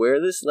know where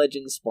this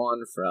legend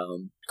spawned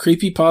from.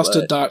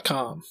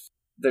 Creepypasta.com.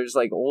 There's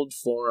like old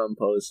forum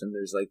posts, and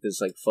there's like this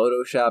like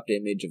photoshopped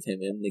image of him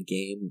in the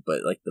game,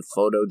 but like the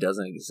photo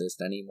doesn't exist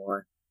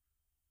anymore.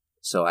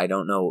 So I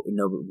don't know.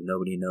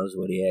 Nobody knows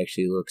what he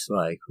actually looks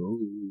like.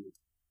 Ooh.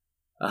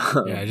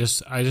 Yeah,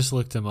 I just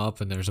looked him up,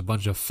 and there's a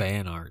bunch of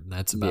fan art, and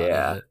that's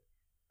about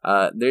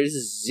it.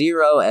 There's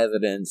zero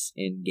evidence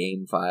in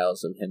game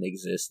files of him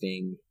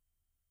existing,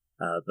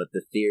 but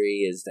the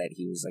theory is that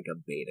he was like a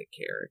beta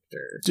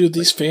character. Dude,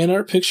 these fan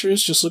art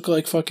pictures just look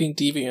like fucking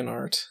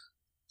DeviantArt.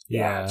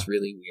 Yeah, it's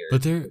really weird.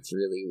 But it's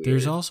really weird.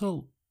 There's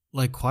also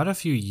like quite a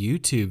few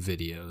YouTube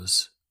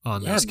videos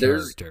on this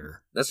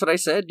character. That's what I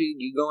said, dude.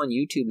 You go on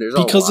YouTube, there's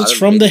because a lot it's of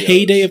from videos. The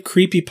heyday of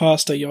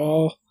creepypasta,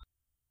 y'all.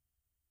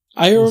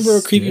 I remember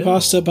a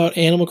creepypasta about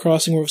Animal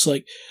Crossing where it was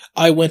like,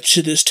 I went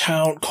to this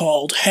town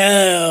called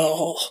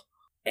Hell.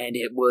 And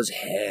it was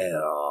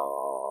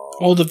hell.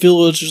 All the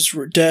villagers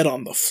were dead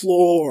on the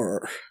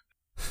floor.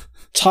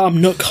 Tom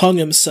Nook hung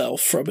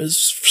himself from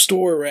his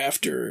store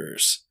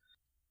rafters.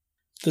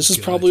 This is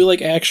probably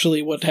like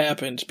actually what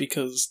happened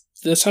because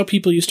that's how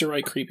people used to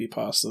write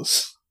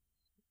creepypastas.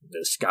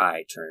 The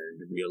sky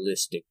turned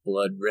realistic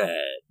blood red.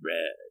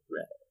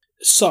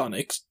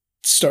 Sonic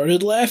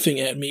started laughing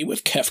at me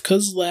with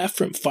Kefka's laugh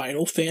from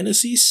Final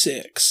Fantasy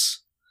VI.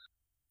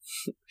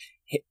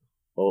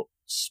 Oh,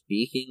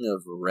 speaking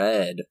of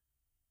red,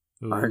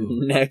 Ooh. our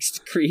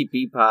next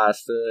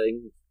creepypasta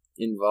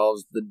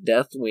involves the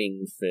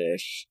Deathwing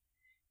fish.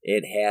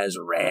 It has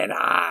red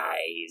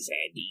eyes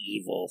and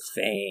evil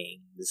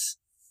fangs.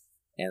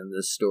 And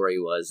the story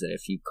was that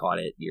if you caught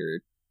it, your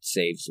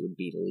saves would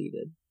be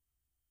deleted.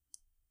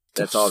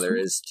 That's all there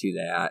is to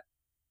that.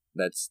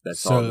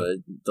 That's all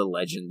the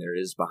legend there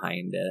is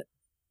behind it.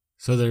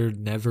 So there'd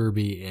never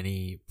be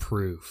any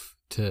proof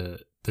to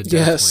the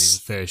Yes.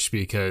 deathwing fish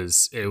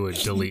because it would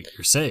delete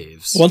your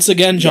saves. Once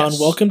again, John, Yes.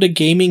 welcome to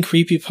Gaming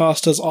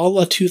Creepypastas a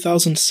la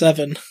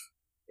 2007.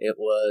 It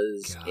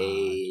was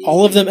God.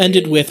 All of them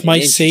ended with, an my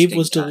save interesting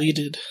was time.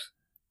 deleted.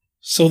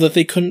 So that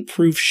they couldn't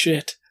prove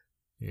shit.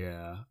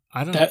 Yeah.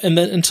 I don't And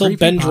then until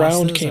Ben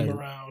Drowned Creepypastas, came I-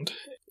 around.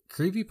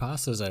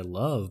 Creepypastas I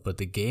love, but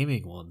the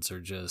gaming ones are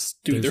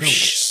just... Dude, they're there's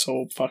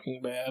no- so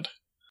fucking bad.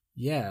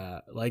 Yeah,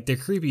 like the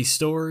creepy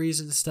stories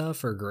and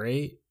stuff are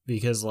great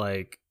because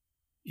like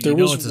There you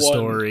know was it's a one-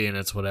 story and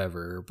it's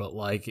whatever, but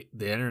like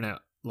the internet,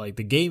 like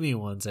the gaming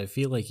ones, I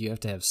feel like you have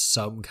to have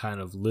some kind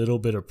of little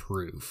bit of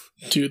proof.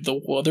 Dude,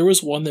 there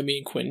was one that me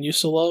and Quentin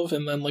used to love,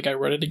 and then like I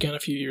read it again a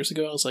few years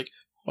ago. I was like,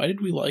 why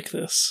did we like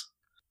this?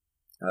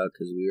 Oh,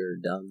 because we were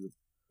dumb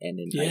and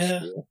in high Yeah.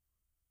 school.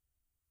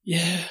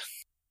 Yeah,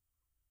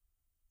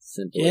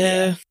 Simple. as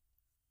yeah. that.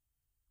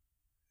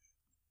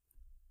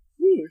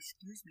 Ooh,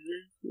 excuse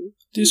me.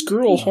 This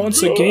girl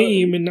haunts a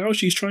game, and now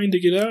she's trying to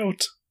get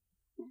out.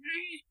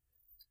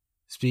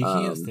 Speaking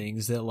of Um,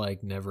 things that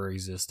like never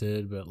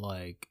existed, but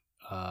like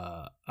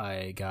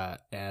I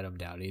got Adam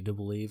Dowdy to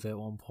believe at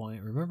one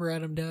point. Remember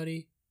Adam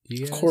Dowdy? Do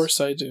you Of guys?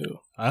 course I do.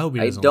 I hope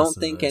he I doesn't don't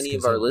listen to think this, any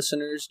of 'cause our he'll-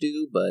 listeners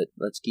do, but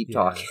let's keep Yeah.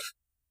 talking.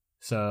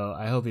 So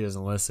I hope he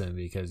doesn't listen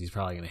because he's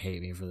probably gonna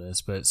hate me for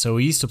this. But so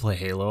we used to play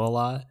Halo a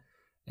lot,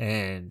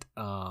 and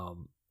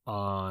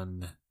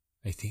on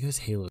I think it was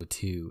Halo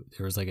 2,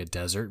 there was like a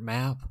desert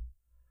map,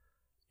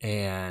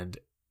 and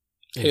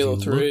if Halo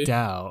you 3. looked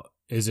out,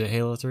 is it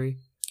Halo 3?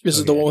 Is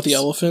it the Okay. one with the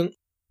elephant?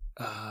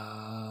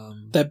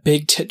 That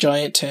big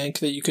giant tank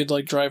that you could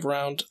like drive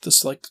around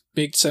this like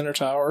big center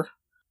tower?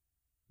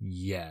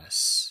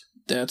 Yes.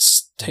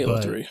 That's Halo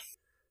But- 3.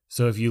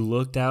 So if you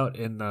looked out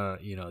in the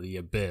the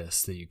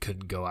abyss that you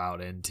couldn't go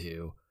out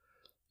into,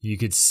 you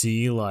could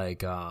see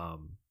like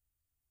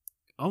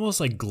almost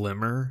like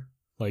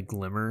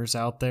glimmers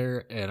out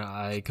there, and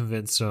I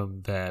convinced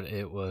them that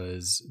it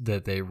was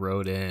that they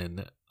wrote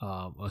in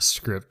a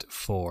script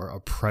for a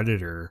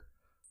predator,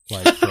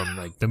 like from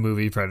like the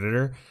movie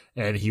Predator,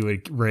 and he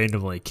would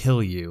randomly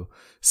kill you.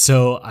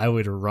 So I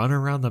would run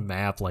around the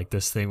map like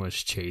this thing was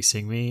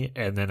chasing me,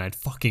 and then I'd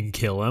fucking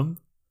kill him.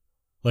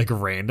 Like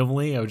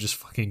randomly, I would just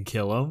fucking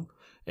kill him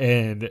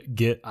and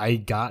I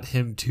got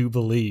him to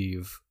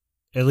believe,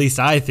 at least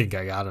I think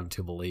I got him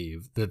to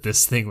believe that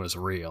this thing was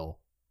real.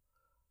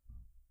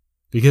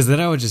 Because then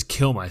I would just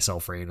kill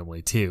myself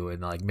randomly too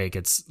and like make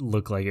it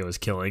look like it was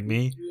killing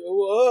me.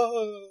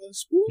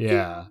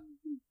 Yeah.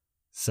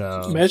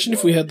 So Imagine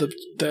if we had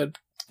that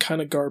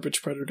kind of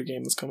garbage Predator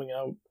game that's coming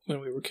out when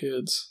we were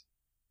kids.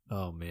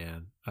 oh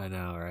man, I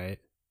know, right?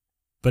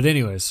 But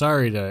anyway,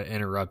 sorry to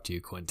interrupt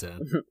you, Quentin.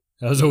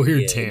 That was a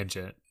weird Yeah.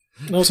 tangent.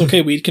 No, it's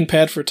okay. We can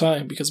pad for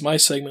time because my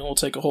segment will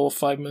take a whole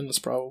 5 minutes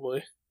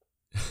probably.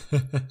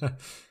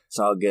 It's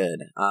all good.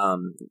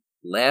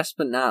 Last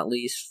but not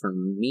least, for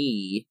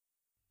me,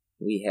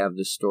 we have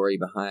the story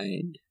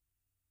behind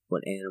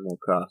what Animal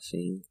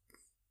Crossing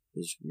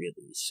is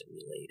really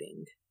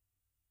simulating.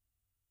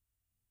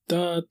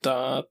 Da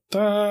da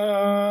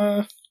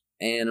da.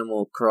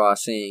 Animal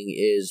Crossing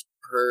is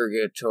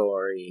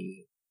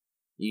purgatory.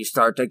 You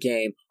start the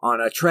game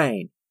on a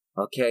train,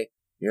 okay?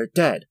 You're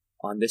dead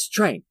on this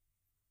train,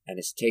 and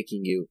it's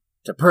taking you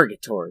to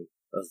purgatory,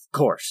 of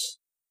course.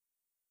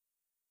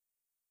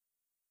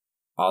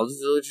 All the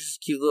villagers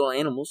are cute little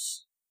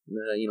animals.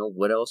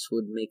 What else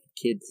would make a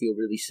kid feel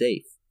really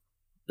safe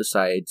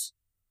besides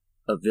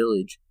a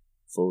village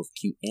full of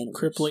cute animals?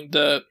 Crippling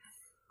debt.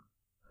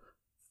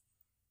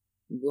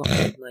 Well,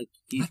 like,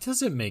 That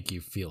doesn't make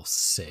you feel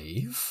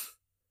safe.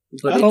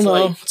 but I don't it's know.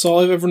 like, It's all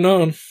I've ever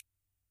known.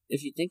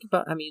 if you think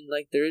about,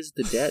 there is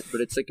the debt,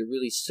 but it's like a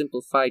really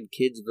simplified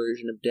kid's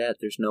version of debt.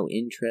 There's no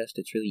interest.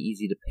 It's really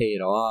easy to pay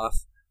it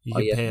off. You All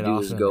can you pay have it to do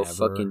off is in go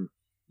ever.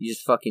 you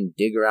just fucking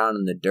dig around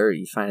in the dirt.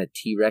 You find a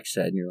T-Rex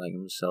head, and you're like, I'm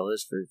gonna sell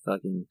this for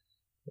fucking,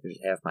 there's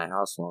half my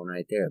house loan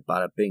right there.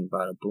 Bada bing,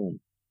 bada boom.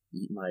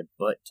 Eat my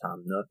butt,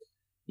 Tom Nook.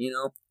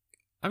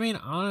 I mean,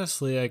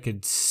 honestly, I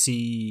could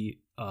see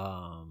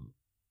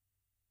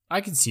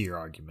your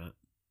argument.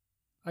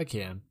 I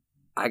can.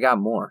 I got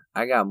more,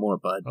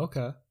 bud.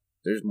 Okay.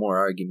 There's more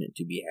argument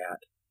to be had.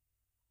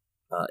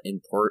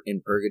 In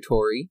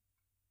purgatory,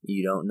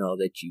 you don't know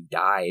that you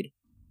died,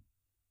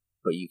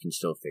 but you can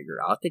still figure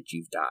out that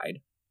you've died.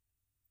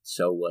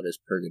 So what does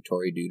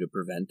purgatory do to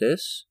prevent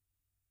this?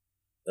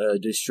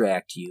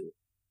 Distract you.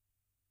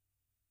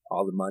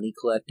 All the money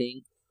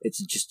collecting,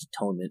 it's just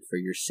atonement for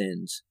your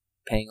sins.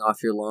 Paying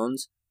off your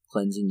loans,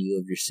 cleansing you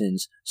of your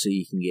sins so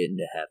you can get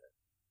into heaven.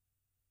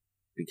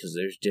 Because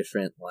there's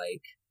different,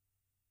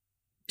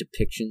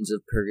 depictions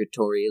of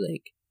purgatory.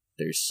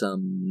 There's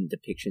some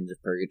depictions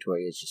of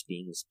purgatory as just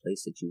being this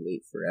place that you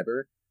wait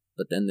forever.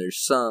 But then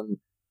there's some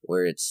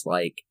where it's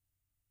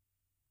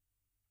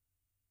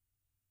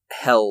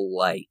hell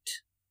light,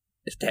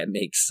 if that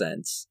makes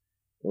sense,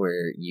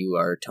 where you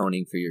are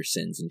atoning for your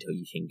sins until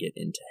you can get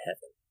into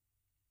heaven.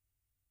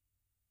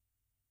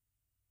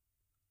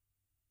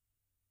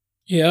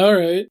 Yeah,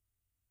 alright.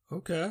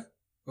 Okay.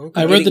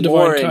 Okay. I read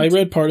I into-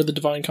 read part of the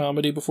Divine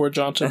Comedy before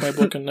John took my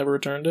book and never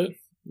returned it.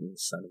 You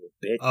son of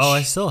a bitch. Oh,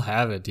 I still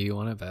have it. Do you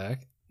want it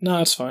back? No,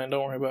 it's fine.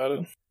 Don't worry about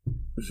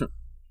it.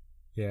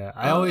 Yeah,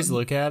 I always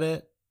look at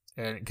it,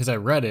 and because I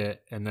read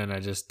it, and then I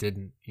just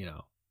didn't,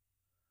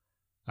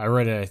 I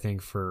read it, I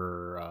think,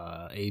 for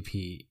AP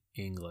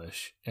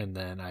English, and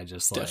then I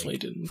just Definitely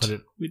didn't. put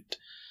it.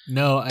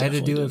 No, I had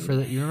to do it for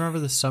the. You remember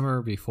the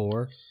summer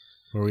before,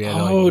 where we had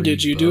to, read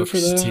did you do it for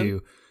books that?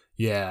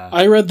 Yeah,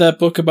 I read that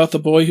book about the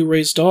boy who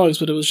raised dogs,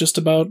 but it was just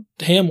about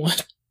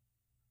Hamlet.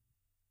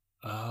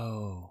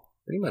 Oh,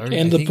 Pretty much. I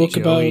And the think book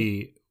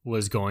Joey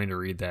was going to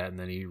read that, and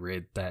then he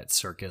read that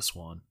circus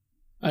one.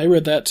 I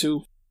read that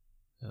too.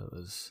 That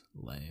was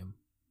lame.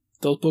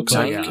 Those books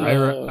But are yeah,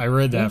 like, I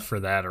read that yeah. for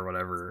that or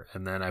whatever,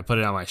 and then I put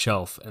it on my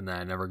shelf, and then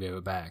I never gave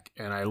it back.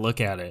 And I look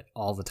at it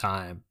all the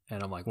time,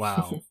 and I'm like,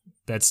 wow,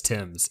 that's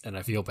Tim's, and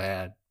I feel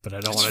bad, but I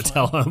don't want to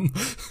tell him.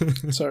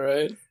 It's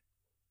alright.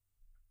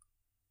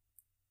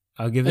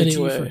 I'll give it to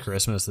you Anyway. for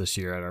Christmas this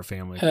year at our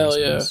family Hell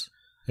Christmas,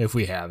 if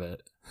we have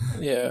it.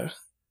 Yeah.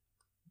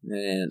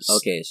 And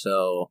okay,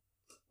 so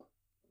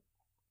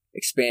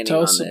expanding Tell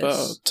on us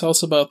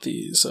this, about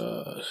these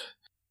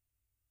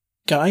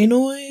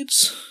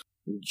gynoids?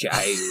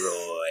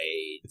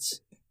 gyroids.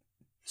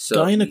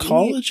 So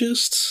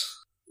Gynecologists?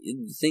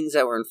 things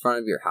that were in front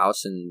of your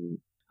house, and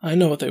I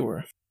know what they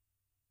were.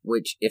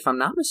 which, if I'm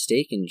not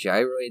mistaken,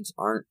 gyroids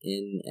aren't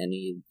in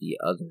any of the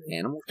other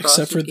Animal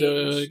Crossing Except for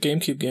games. the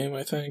GameCube game,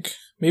 I think.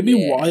 Maybe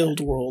Yeah. Wild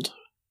World.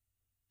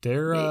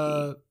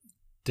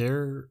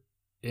 They're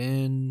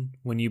in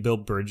when you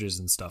build bridges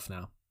and stuff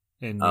now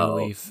in New Oh,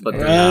 Leaf. but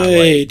and they're not,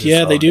 Right, this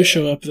yeah, they do okay.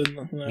 show up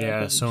in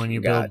Yeah, so when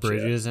you build Gotcha.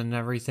 bridges and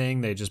everything,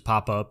 they just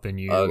pop up and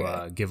you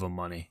Okay. give them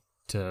money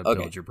to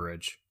Okay. build your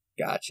bridge.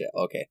 Gotcha.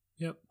 Okay.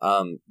 Yep.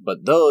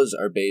 But those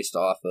are based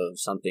off of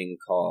something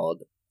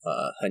called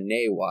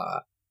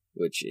Hanewa,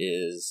 which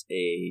is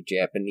a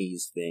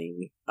Japanese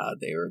thing.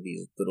 They are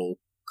these little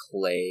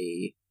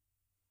clay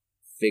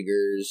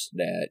figures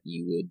that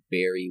you would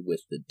bury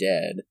with the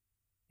dead,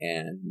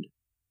 and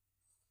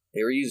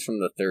they were used from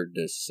the 3rd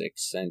to 6th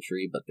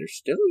century, but they're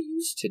still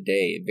used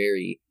today.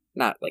 Very,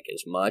 not like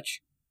as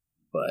much,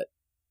 but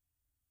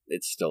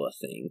it's still a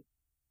thing.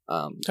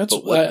 That's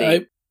but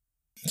what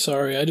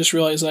sorry, I just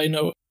realized I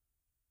know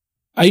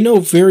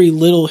very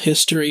little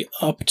history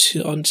up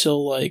to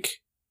until like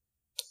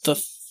the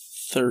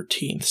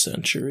 13th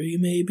century,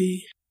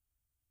 maybe.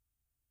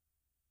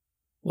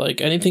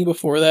 Like anything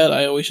before that,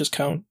 I always just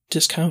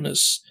discount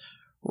as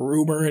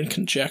rumor and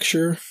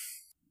conjecture.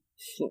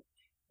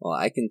 Well,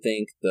 I can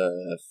thank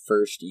the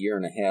first year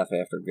and a half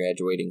after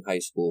graduating high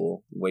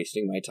school,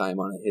 wasting my time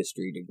on a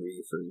history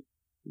degree, for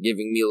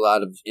giving me a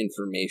lot of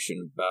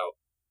information about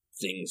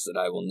things that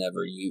I will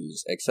never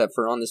use, except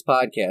for on this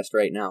podcast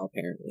right now,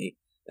 apparently.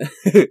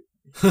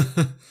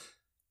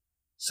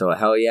 So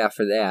hell yeah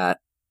for that.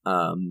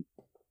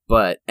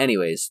 But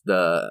anyways,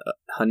 the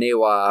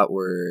Hanewa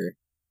were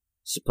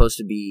supposed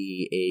to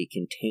be a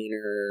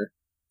container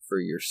for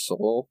your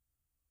soul,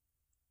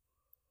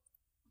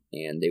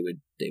 and they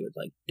would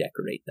like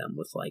decorate them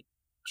with like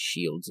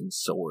shields and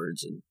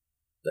swords, and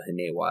the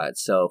Hanewa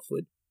itself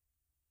would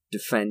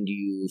defend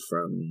you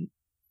from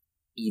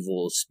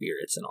evil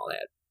spirits and all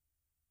that.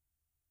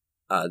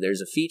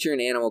 There's a feature in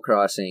Animal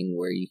Crossing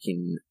where you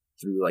can,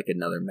 through like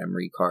another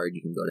memory card,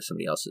 you can go to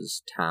somebody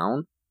else's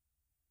town,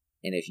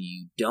 and if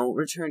you don't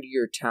return to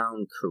your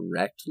town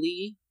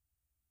correctly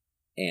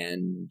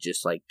and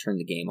just like turn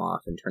the game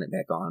off and turn it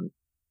back on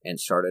and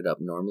start it up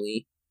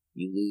normally,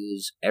 you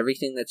lose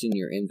everything that's in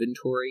your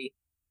inventory,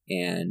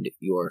 and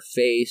your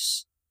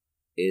face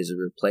is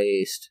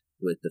replaced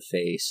with the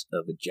face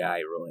of a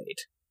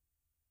gyroid.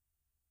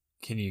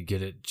 Can you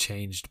get it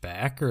changed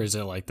back, or is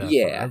it like that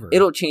Yeah, forever?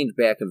 it'll change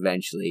back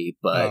eventually,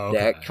 but Oh, okay.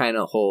 that kind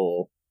of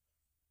whole,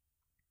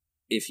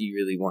 if you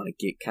really want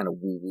to get kind of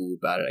woo-woo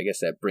about it, I guess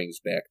that brings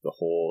back the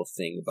whole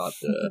thing about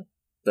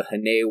the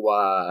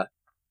Hanewa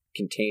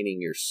containing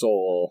your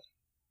soul.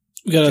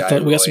 We got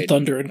some Gyroid.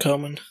 thunder in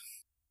common.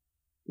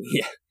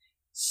 Yeah.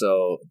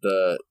 So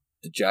the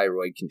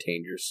gyroid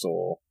contained your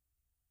soul.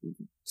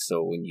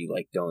 So when you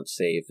like don't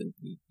save and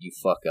you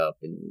fuck up,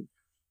 and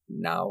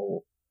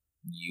now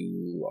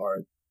you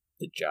are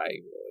the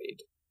gyroid.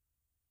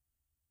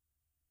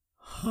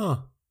 Huh.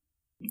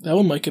 That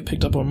one might get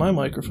picked up on my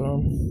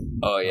microphone.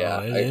 Oh yeah,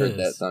 Oh, it I heard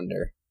that is.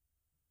 thunder.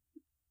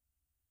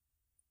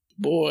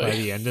 Boy. By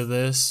the end of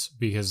this,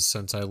 because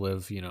since I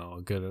live,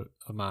 a good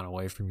amount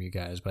away from you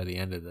guys, by the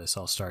end of this,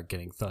 I'll start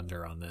getting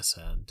thunder on this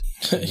end.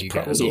 And you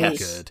guys will Probably.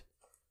 be good.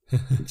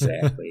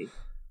 Exactly.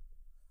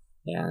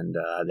 And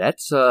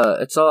that's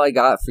all I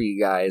got for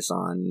you guys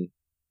on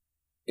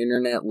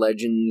internet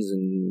legends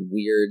and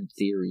weird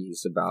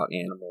theories about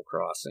Animal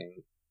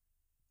Crossing.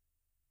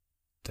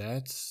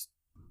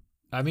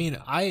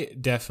 I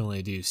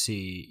definitely do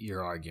see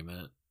your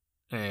argument,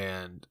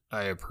 and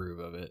I approve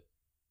of it.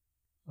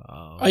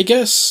 I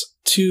guess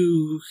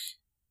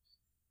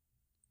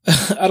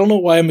I don't know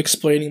why I'm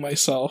explaining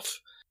myself.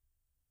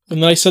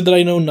 And then I said that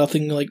I know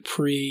nothing like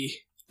pre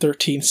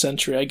 13th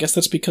century. I guess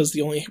that's because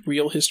the only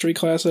real history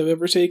class I've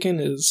ever taken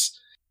is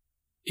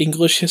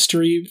English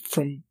history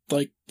from,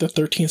 like, the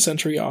 13th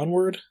century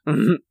onward.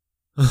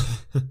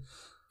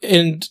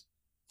 And,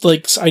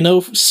 like, I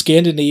know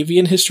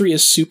Scandinavian history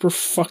is super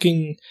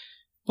fucking,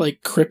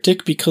 like,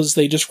 cryptic because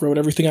they just wrote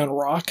everything on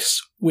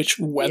rocks, which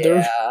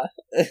weather.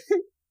 Yeah.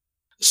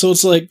 So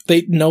it's like,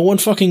 no one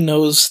fucking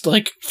knows,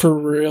 like, for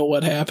real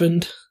what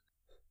happened.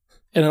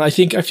 And I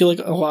feel like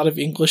a lot of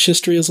English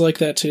history is like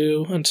that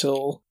too,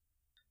 until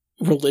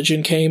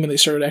religion came and they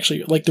started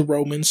actually, like the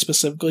Romans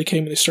specifically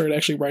came and they started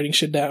actually writing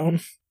shit down.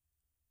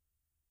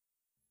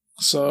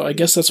 So I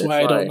guess that's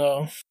why I don't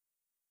know.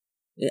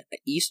 Yeah,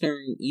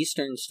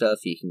 Eastern stuff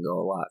you can go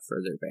a lot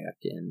further back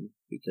in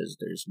because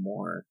there's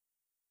more.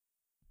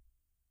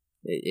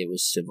 It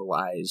was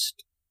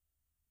civilized.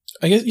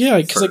 I guess, yeah,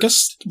 because I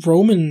guess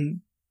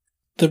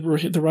the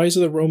rise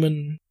of the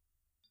Roman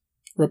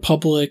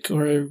Republic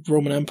or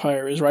Roman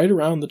Empire is right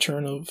around the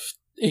turn of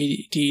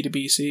AD to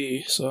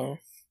BC, so,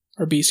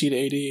 or BC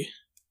to AD.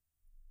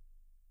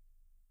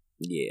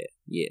 Yeah.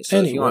 So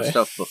anyway, if you want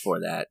stuff before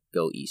that,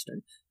 go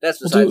Eastern.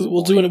 That's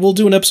we'll do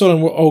an episode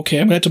on. Okay,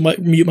 I'm gonna have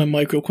to mute my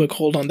mic real quick.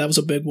 Hold on, that was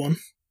a big one.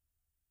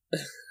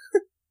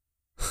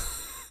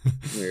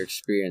 We're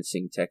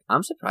experiencing tech.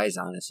 I'm surprised,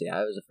 honestly.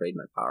 I was afraid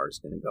my power was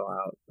going to go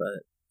out,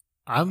 but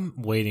I'm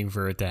waiting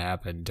for it to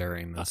happen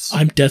during this.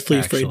 I'm deathly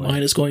afraid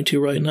mine is going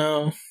to right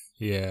now.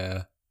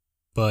 Yeah,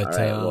 but all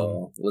right.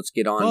 Well, let's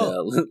get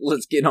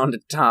on to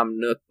Tom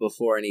Nook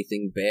before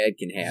anything bad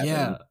can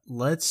happen.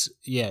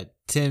 Yeah,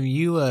 Tim,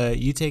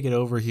 you take it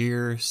over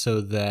here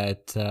so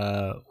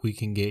that we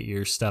can get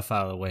your stuff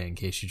out of the way in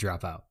case you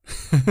drop out.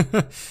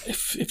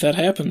 If that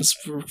happens,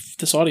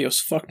 this audio's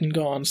fucking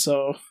gone.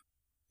 So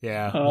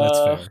yeah, that's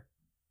fair.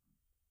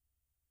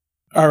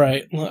 All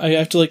right, I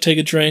have to take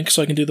a drink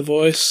so I can do the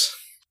voice.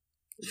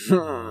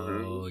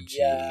 Oh,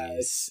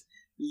 jeez.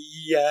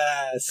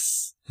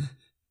 Yes.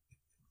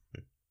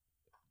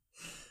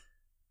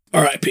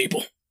 All right,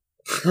 people.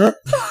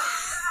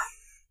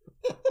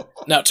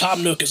 Now,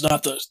 Tom Nook is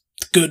not the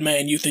good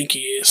man you think he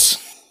is.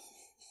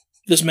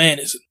 This man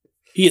isn't.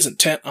 He is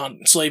intent on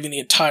enslaving the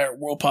entire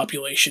world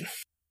population.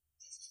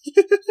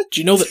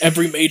 Do you know that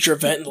every major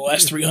event in the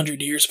last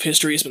 300 years of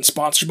history has been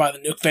sponsored by the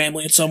Nook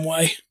family in some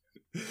way?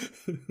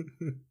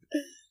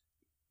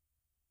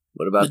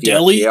 What about the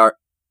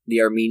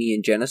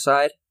Armenian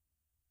genocide?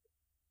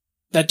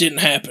 That didn't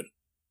happen.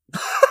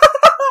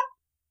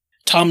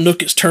 Tom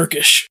Nook is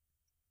Turkish.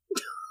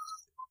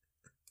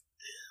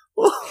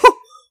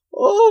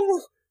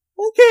 Oh,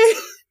 okay.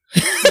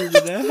 You're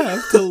gonna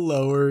have to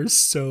lower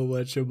so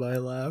much of my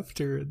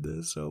laughter in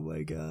this. Oh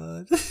my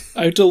god.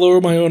 I have to lower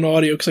my own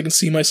audio because I can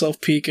see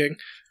myself peaking.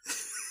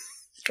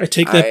 I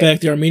take that back.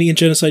 The Armenian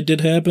genocide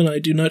did happen. I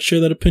do not share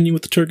that opinion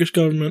with the Turkish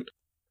government.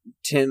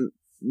 That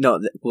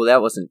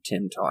wasn't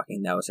Tim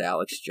talking. That was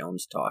Alex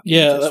Jones talking.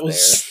 Yeah, that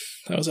was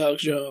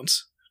Alex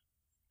Jones.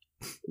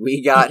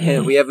 We got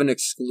him. We have an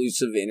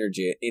exclusive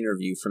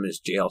interview from his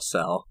jail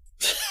cell.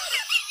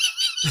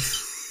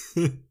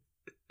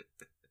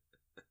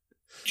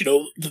 You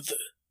know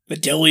the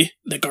deli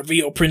that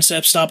Garvio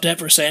Princeps stopped at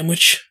for a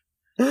sandwich?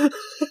 Do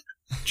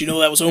you know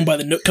that was owned by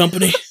the Nook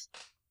Company?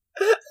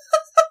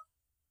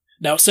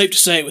 Now, it's safe to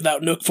say,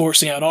 without Nook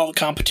forcing out all the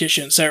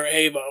competition in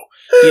Sarajevo,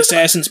 the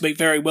assassins may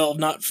very well have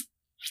not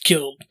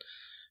killed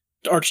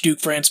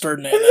Archduke Franz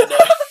Ferdinand that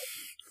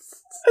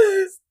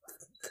day.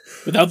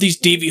 Without these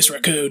devious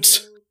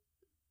raccoons,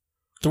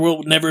 the world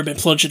would never have been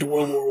plunged into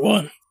World War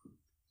I.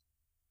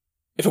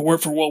 If it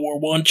weren't for World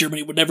War I,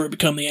 Germany would never have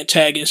become the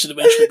antagonist it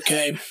eventually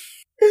became.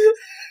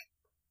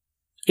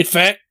 In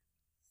fact,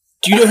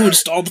 do you know who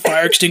installed the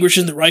fire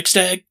extinguishers in the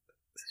Reichstag?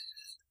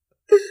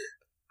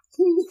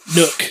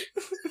 Nook.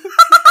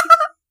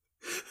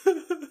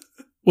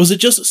 Was it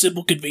just a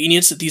simple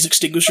convenience that these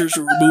extinguishers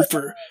were removed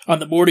on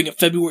the morning of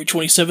February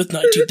 27th,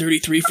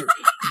 1933 for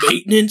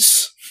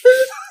maintenance?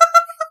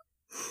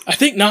 I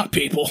think not,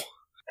 people.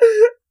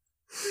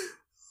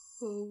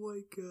 Oh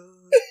my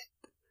god.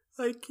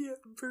 I can't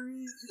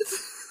breathe.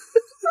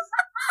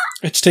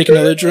 Let's take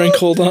another drink,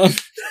 hold on.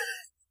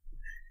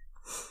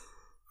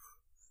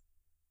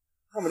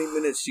 How many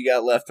minutes you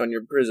got left on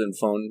your prison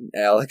phone,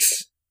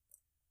 Alex?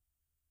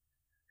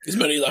 As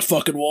many as I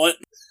fucking want.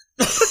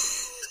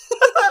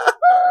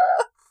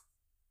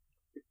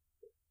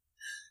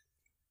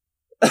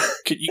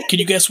 Can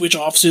you guess which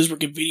offices were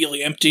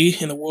conveniently empty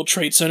in the World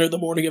Trade Center the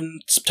morning of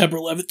September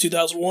 11th,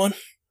 2001?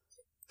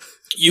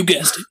 You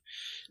guessed it.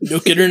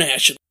 Nook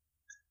International.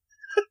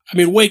 I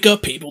mean, wake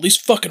up, people. These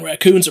fucking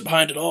raccoons are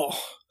behind it all.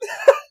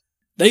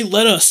 They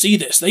let us see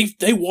this.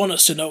 They want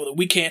us to know that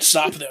we can't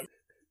stop them.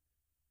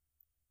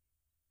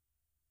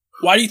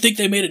 Why do you think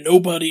they made a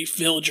nobody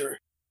villager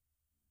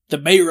the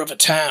mayor of a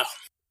town?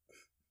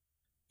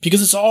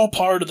 Because it's all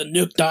part of the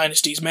Nook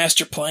dynasty's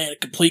master plan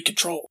and complete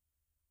control.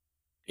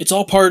 It's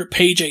all part of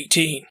page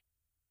 18.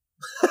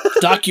 The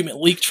document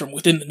leaked from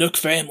within the Nook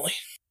family.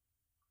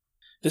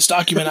 This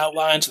document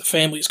outlines the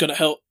family is going to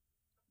help.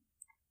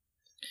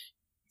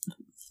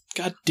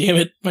 God damn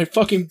it, my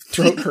fucking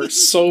throat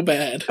hurts so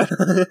bad.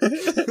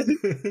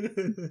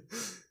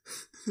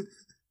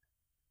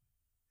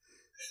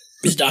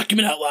 This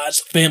document outlines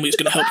the family is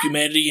going to help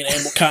humanity and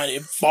animal kind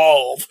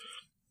evolve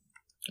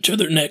to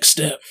their next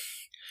step.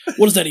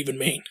 What does that even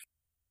mean?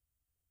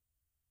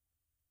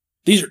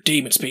 These are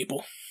demons,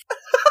 people.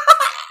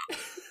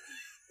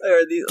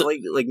 Are these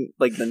like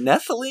the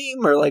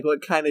Nephilim, or like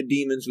what kind of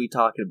demons we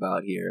talking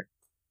about here?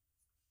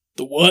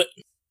 The what?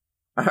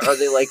 Are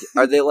they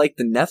like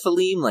the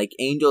Nephilim, like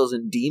angels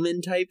and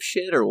demon type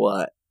shit, or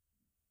what?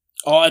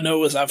 All I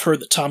know is I've heard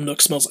that Tom Nook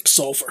smells like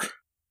sulfur.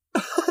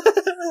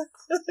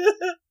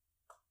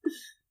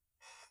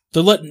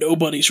 They're letting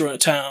nobodies run a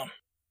town,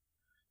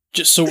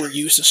 just so we're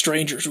used to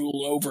strangers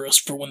ruling over us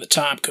for when the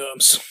time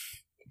comes.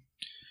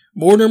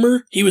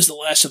 Mortimer, he was the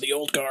last of the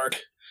old guard,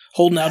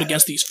 holding out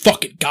against these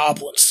fucking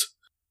goblins.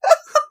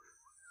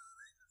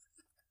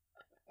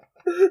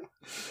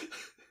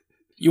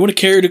 You want to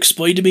care to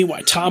explain to me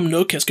why Tom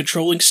Nook has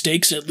controlling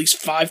stakes in at least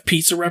 5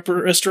 pizza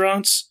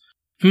restaurants?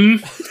 You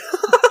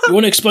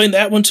want to explain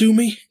that one to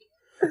me?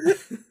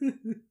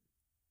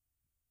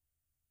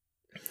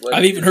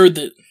 I've even heard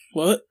that...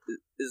 What?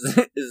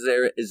 Is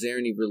there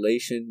any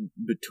relation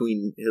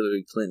between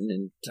Hillary Clinton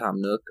and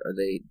Tom Nook?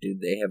 Do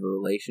they have a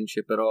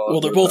relationship at all?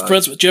 Well, they're both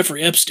friends with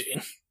Jeffrey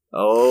Epstein.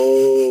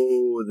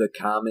 Oh, the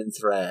common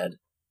thread.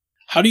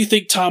 How do you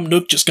think Tom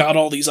Nook just got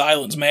all these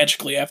islands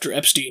magically after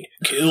Epstein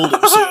killed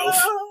himself?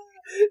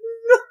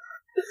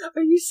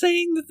 Are you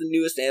saying that the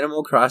newest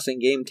Animal Crossing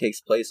game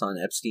takes place on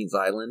Epstein's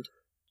island?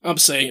 I'm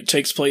saying it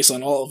takes place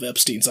on all of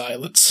Epstein's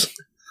islands.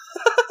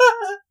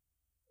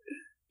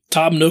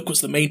 Tom Nook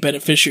was the main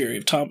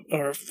beneficiary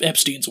of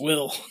Epstein's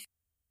will.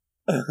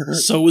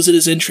 So was it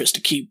his interest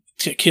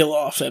to kill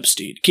off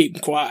Epstein, to keep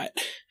him quiet.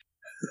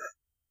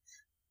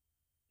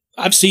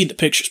 I've seen the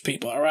pictures,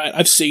 people, alright?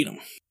 I've seen them.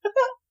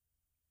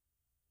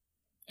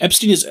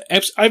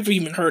 I've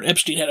even heard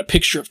Epstein had a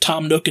picture of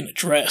Tom Nook in a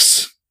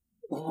dress.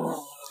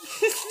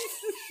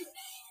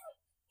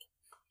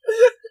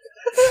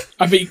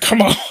 I mean,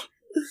 come on.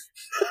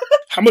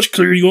 How much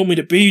clearer do you want me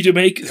to be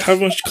how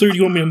much clearer do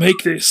you want me to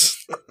make this?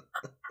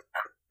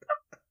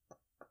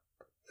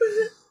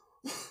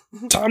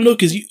 Tom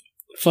Nook is...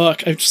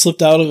 Fuck, I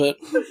slipped out of it.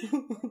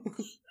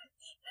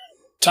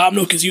 Tom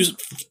Nook is using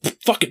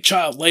fucking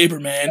child labor,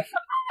 man.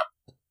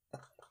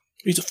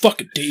 He's a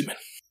fucking demon.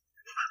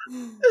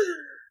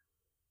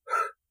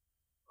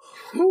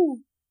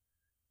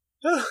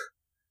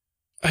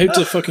 I have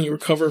to fucking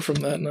recover from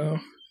that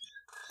now.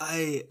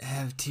 I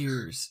have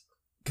tears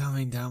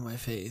coming down my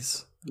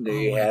face. There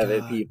you have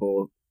it,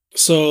 people.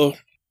 So...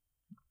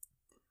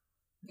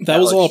 That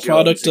was all a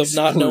product of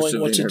not knowing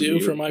what to do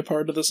for my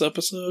part of this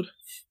episode.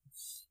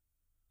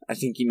 I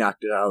think you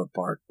knocked it out of the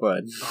park,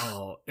 bud.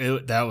 Oh,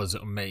 that was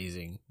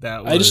amazing.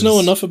 I just know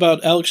enough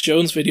about Alex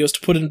Jones videos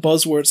to put in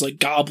buzzwords like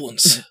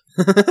goblins.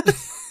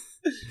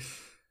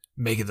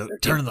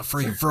 Turning the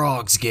freaking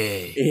frogs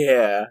gay.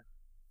 Yeah.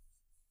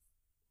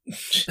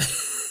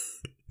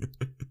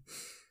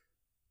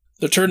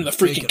 They're turning the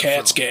freaking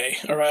cats gay,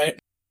 alright?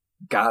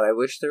 God, I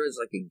wish there was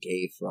like a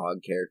gay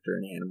frog character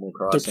in Animal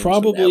Crossing. There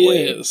probably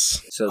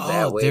is. So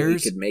that way we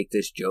could make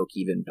this joke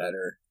even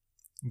better.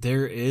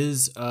 There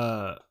is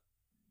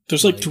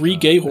There's like 3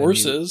 gay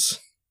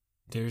horses.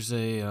 There's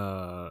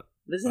a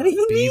does that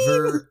even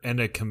beaver mean? and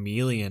a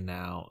chameleon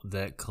now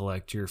that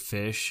collect your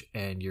fish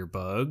and your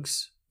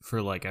bugs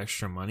for like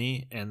extra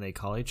money, and they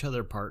call each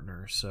other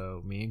partners.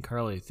 So me and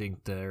Carly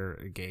think they're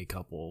a gay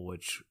couple,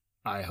 which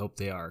I hope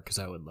they are, because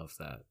I would love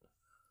that.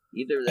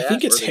 Either that I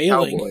think it's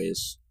hailing.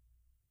 Cowboys.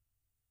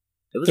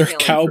 They're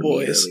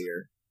cowboys.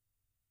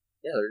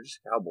 Yeah, they're just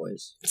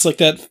cowboys. It's like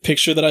that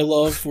picture that I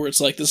love where it's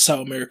like, this is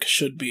how America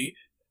should be.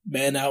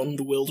 Man out in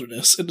the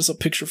wilderness. And it's a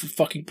picture from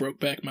fucking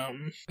Brokeback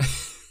Mountain.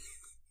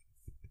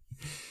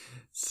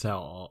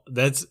 So,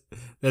 that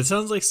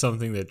sounds like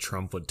something that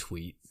Trump would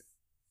tweet.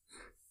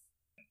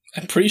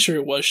 I'm pretty sure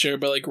it was shared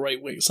by like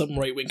some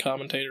right-wing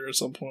commentator at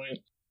some point.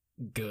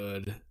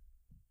 Good.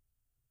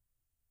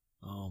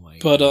 Oh my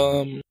god.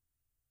 But,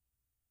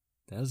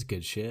 that was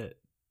good shit.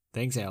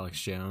 Thanks, Alex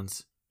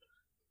Jones.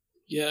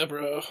 Yeah,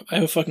 bro. I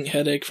have a fucking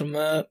headache from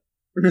that.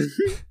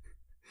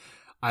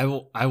 I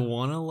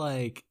want to,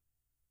 like,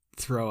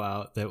 throw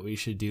out that we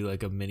should do,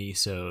 like, a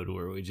mini-sode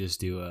where we just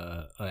do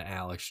a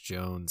Alex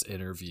Jones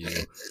interview,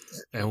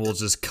 and we'll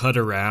just cut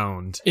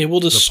around it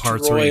will the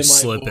parts where you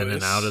slip voice. in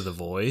and out of the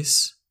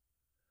voice.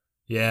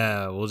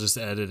 Yeah, we'll just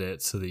edit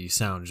it so that you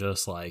sound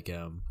just like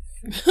him.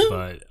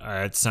 But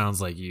it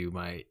sounds like you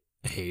might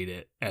hate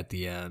it at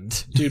the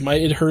end. Dude,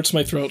 it hurts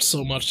my throat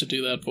so much to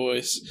do that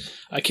voice.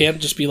 I can't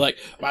just be like,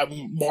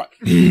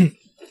 me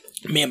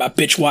and my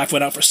bitch wife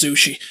went out for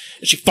sushi,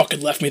 and she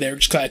fucking left me there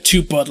just 'cause I had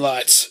 2 Bud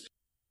Lights.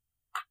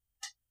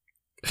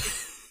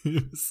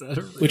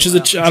 Which is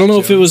I don't know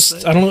if it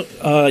was, I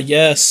don't know,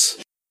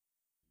 yes.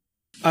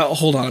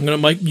 Hold on, I'm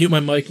gonna mute my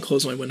mic and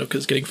close my window because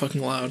it's getting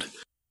fucking loud.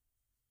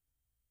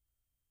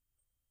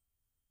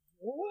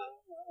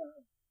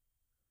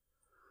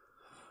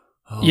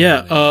 Oh,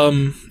 Yeah,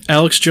 man.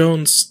 Alex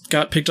Jones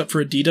got picked up for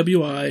a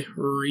DWI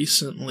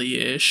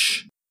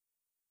recently-ish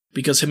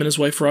because him and his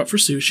wife were out for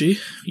sushi.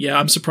 Yeah,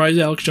 I'm surprised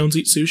Alex Jones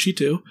eats sushi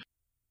too.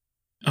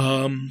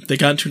 They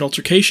got into an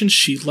altercation,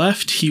 she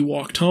left, he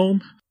walked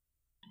home,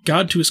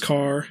 got into his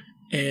car,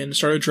 and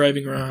started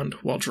driving around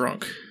while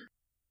drunk.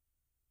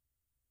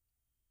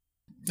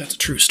 That's a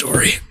true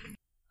story.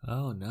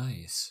 Oh,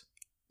 nice.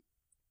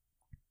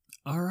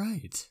 All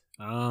right.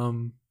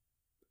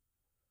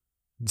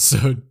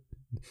 So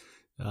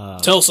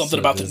Tell us something so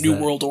about the does New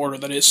that- World Order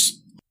that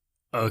is.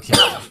 Okay.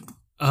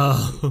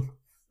 Um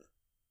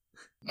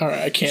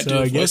Alright, I can't do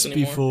so the voice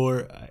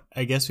anymore.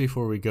 I guess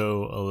before we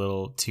go a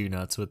little too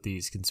nuts with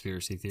these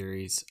conspiracy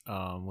theories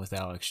with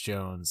Alex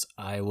Jones,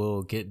 I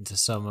will get into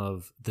some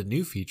of the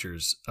new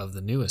features of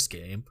the newest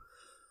game.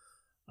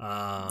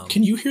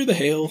 Can you hear the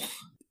hail?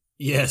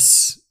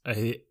 Yes,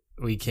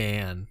 we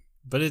can,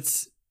 but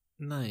it's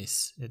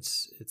nice.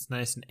 It's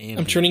nice and ambient.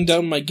 I'm turning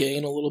down my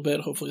gain a little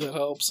bit. Hopefully that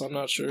helps. I'm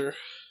not sure.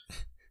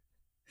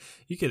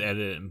 You could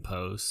edit it in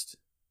post.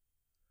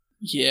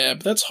 Yeah,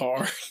 but that's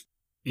hard.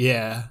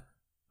 Yeah.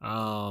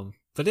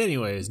 But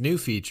anyways, new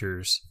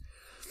features.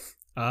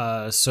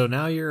 So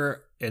now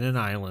you're in an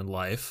island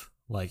life,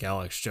 like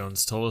Alex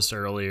Jones told us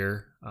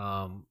earlier.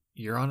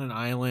 You're on an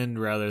island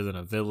rather than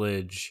a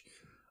village,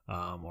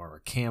 or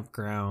a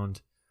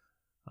campground.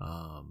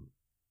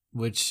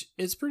 Which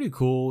is pretty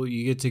cool.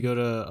 You get to go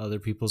to other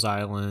people's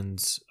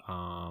islands.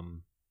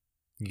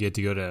 You get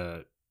to go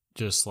to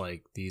just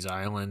like these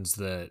islands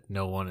that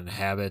no one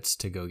inhabits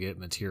to go get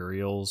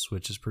materials,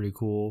 which is pretty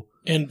cool.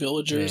 And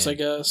villagers, I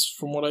guess,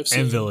 from what I've seen.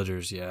 And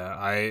villagers,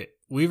 yeah.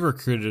 We've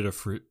recruited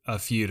a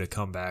few to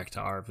come back to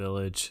our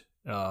village,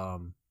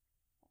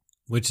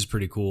 which is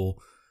pretty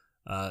cool.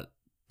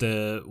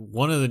 The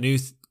one of the new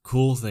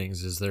cool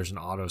things is there's an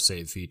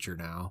autosave feature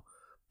now,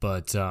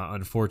 but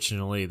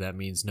unfortunately that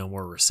means no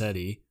more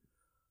Resetti.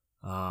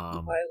 I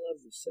love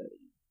Resetti.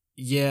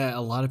 Yeah,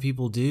 a lot of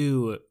people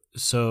do.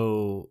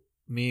 So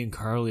me and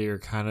Carly are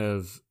kind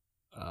of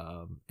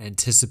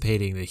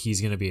anticipating that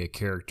he's going to be a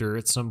character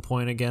at some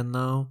point again,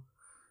 though.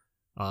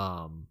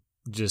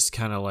 Just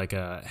kind of like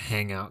a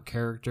hangout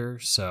character.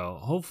 So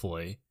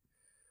hopefully.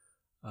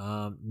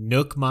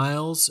 Nook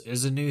Miles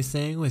is a new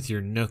thing with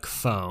your Nook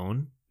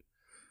phone.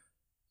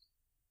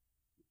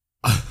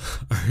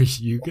 Are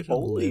you going to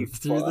live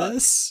through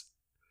this?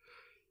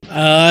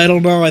 I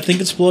don't know. I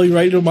think it's blowing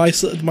right to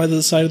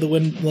the side of the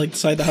wind, like the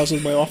side of the house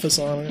with my office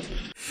on it.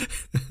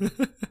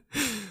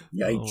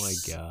 Yikes. Oh my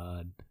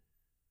god.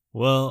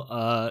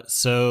 Well,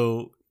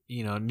 so,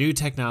 new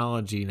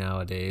technology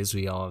nowadays,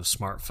 we all have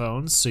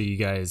smartphones, so you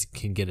guys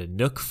can get a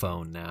Nook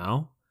phone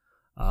now.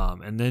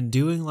 And then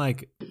doing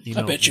like,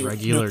 I bet you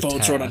regular Nook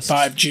phones tasks. run on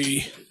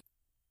 5G.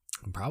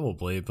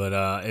 Probably,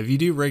 but if you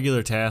do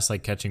regular tasks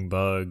like catching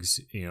bugs,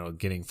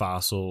 getting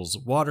fossils,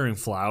 watering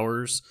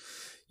flowers,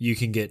 you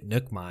can get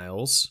Nook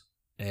Miles,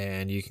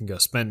 and you can go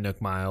spend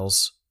Nook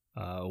Miles,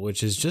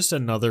 which is just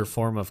another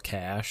form of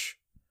cash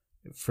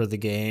for the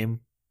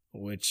game,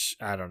 which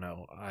I don't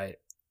know.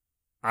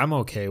 I'm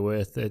okay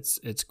with.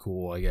 It's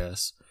cool, I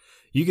guess.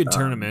 You could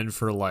turn them in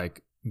for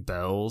like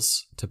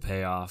bells to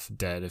pay off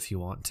debt if you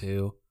want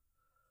to.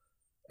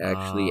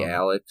 Actually,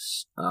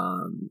 Alex,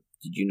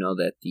 did you know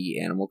that the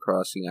Animal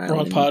Crossing Wrong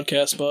Island...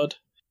 podcast, bud.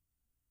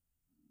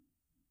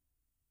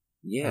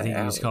 Yeah, I think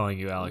he was Alex. calling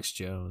you Alex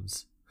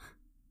Jones.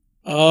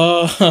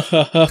 Oh.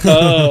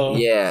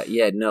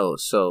 Yeah, no.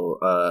 So,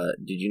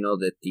 did you know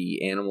that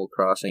the Animal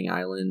Crossing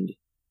Island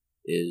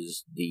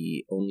is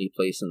the only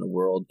place in the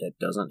world that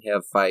doesn't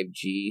have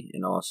 5G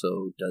and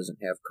also doesn't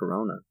have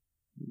Corona?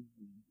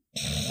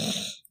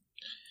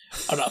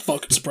 I'm not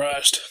fucking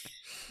surprised.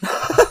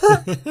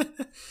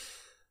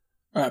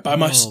 Alright, buy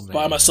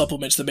my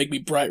supplements that make me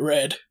bright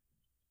red.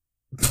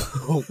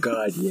 Oh,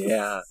 God,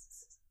 yeah.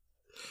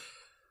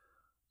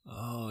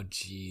 Oh,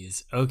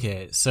 jeez.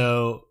 Okay,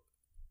 so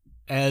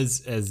as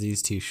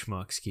these two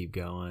schmucks keep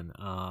going,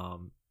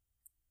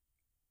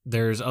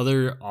 there's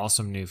other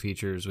awesome new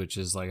features, which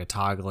is like a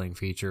toggling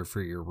feature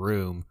for your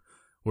room,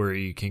 where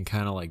you can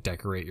kind of like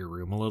decorate your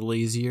room a little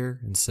easier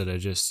instead of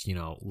just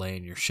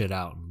laying your shit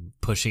out and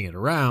pushing it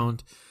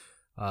around.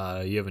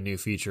 You have a new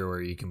feature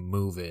where you can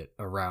move it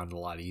around a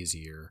lot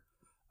easier.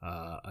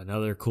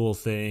 Another cool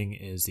thing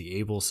is the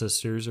Able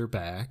sisters are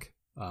back.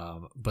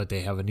 But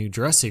they have a new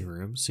dressing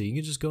room, so you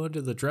can just go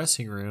into the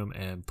dressing room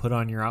and put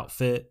on your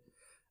outfit,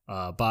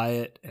 buy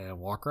it, and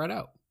walk right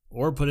out.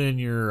 Or put it in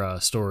your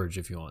storage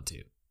if you want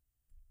to.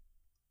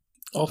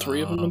 All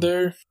three of them are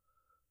there?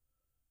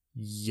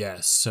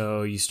 Yes,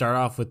 so you start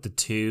off with the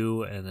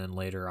two, and then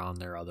later on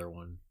their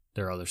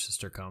other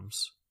sister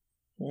comes.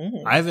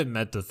 Mm. I haven't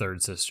met the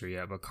third sister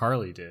yet, but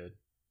Carly did.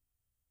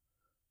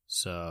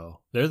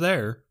 So, they're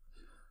there.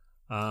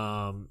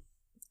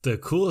 The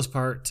coolest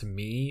part to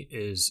me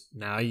is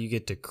now you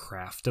get to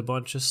craft a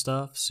bunch of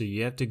stuff. So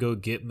you have to go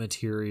get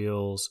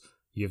materials.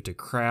 You have to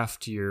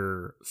craft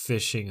your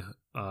fishing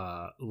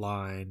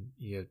line,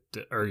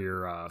 or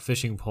your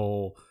fishing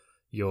pole,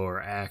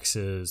 your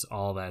axes,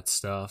 all that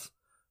stuff.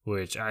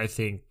 which I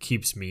think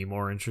keeps me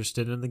more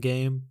interested in the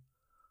game.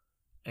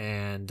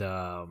 And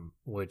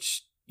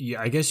which,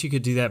 yeah, I guess you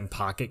could do that in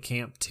Pocket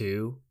Camp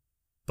too,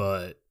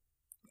 but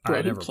Bro,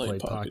 I who never played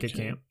played Pocket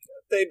Camp.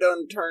 They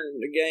done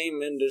turned the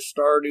game into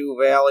Stardew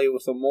Valley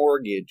with a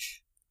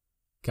mortgage.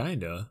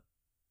 Kinda.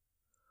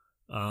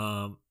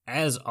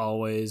 As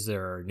always,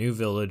 there are new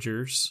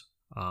villagers.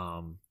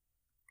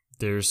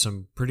 There's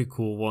some pretty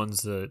cool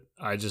ones that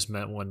I just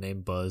met one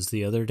named Buzz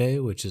the other day,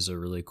 which is a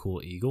really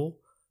cool eagle.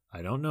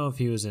 I don't know if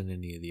he was in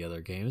any of the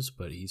other games,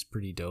 but he's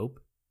pretty dope.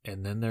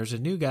 And then there's a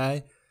new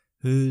guy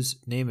whose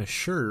name is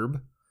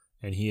Sherb,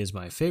 and he is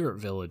my favorite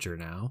villager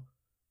now.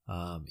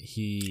 I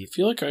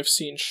feel like I've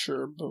seen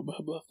Sherb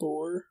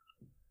before.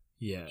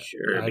 Yeah,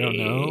 Sherby. I don't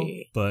know,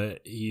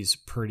 but he's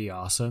pretty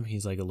awesome.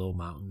 He's like a little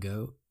mountain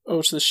goat. Oh,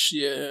 it's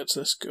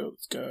this goat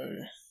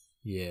guy.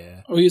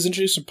 Yeah. Oh, he's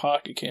introduced in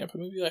Pocket Camp, but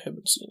maybe I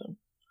haven't seen him.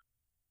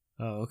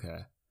 Oh,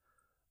 okay.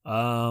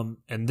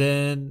 And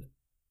then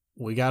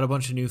we got a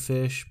bunch of new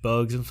fish,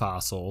 bugs, and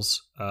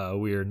fossils.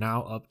 We are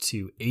now up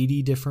to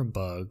 80 different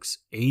bugs,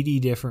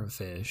 80 different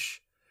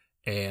fish,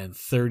 and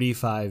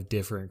 35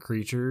 different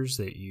creatures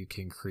that you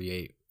can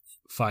create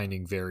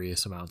finding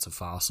various amounts of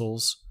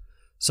fossils.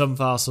 Some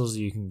fossils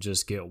you can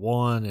just get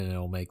one and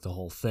it'll make the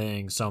whole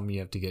thing. Some you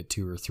have to get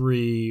 2 or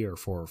 3 or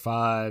 4 or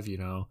 5, you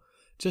know.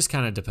 Just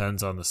kind of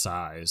depends on the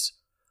size.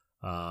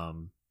 Me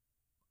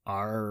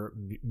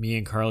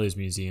and Carly's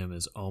museum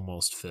is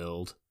almost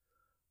filled.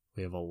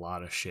 We have a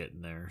lot of shit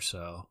in there,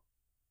 so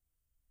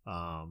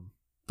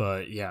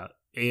but yeah,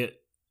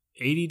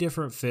 80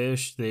 different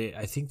fish.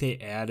 I think they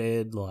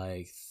added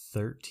like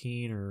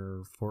 13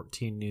 or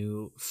 14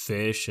 new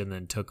fish and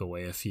then took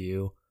away a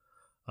few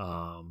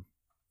from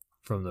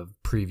the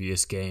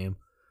previous game.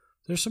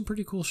 There's some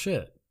pretty cool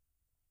shit.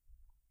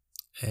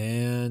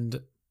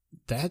 And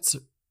that's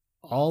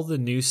all the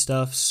new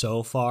stuff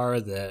so far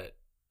that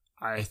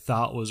I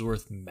thought was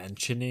worth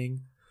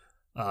mentioning.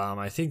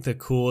 I think the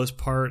coolest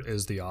part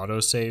is the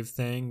autosave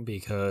thing,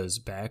 because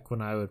back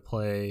when I would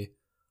play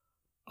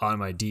on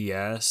my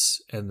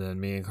DS and then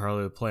me and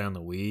Carly would play on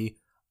the Wii,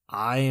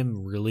 I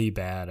am really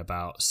bad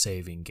about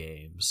saving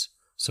games.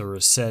 So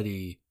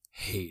Resetti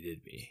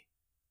hated me.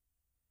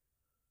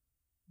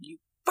 You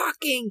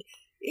fucking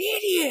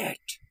idiot!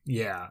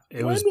 Yeah,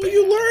 it When was will bad.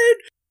 you learn?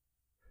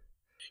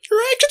 Your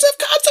actions have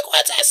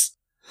consequences!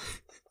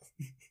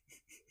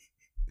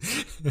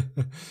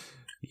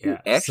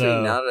 Yeah. Actually,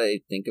 so, now that I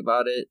think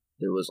about it,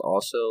 there was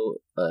also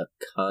a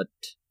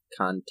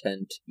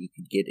content you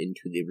could get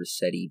into the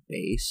Resetti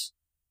base,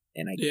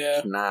 and I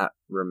cannot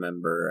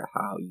remember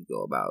how you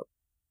go about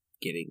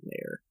getting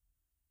there.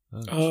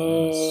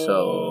 So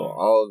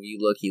all of you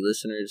lucky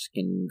listeners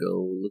can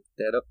go look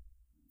that up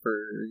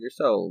for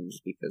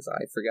yourselves, because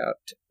I forgot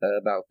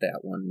about that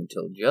one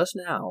until just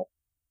now.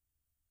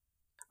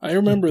 I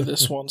remember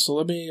this one, so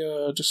let me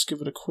just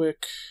give it a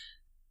quick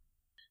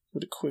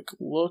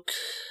look.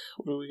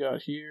 What do we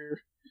got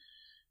here?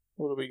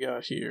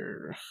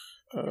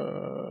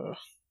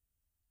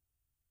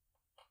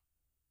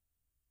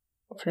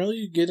 Apparently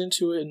you get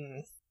into it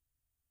in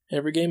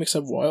every game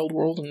except Wild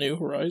World and New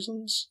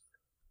Horizons.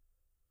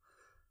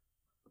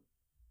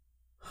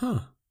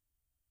 Huh.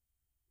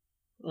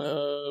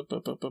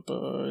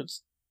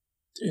 It's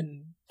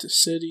in the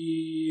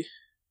city.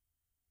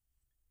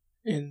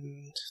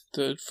 In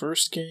the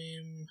first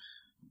game,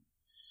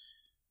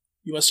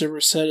 you must have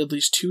reset at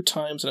least 2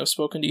 times and have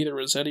spoken to either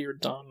Resetti or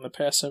Don in the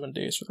past 7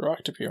 days for the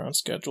rock to appear on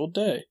scheduled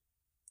day.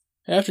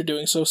 After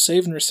doing so,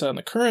 save and reset on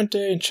the current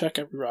day and check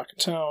every rock in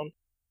town.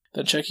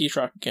 Then check each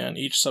rock again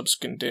each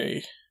subsequent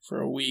day for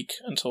a week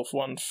until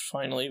one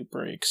finally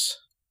breaks.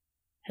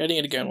 Hitting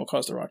it again will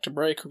cause the rock to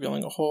break,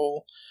 revealing a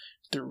hole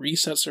at the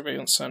Reset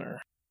Surveillance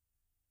Center.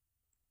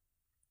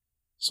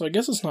 So I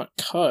guess it's not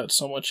cut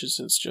so much as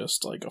it's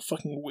just like a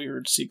fucking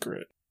weird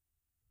secret.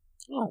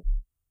 Oh.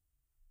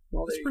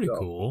 Well, That's there pretty you go.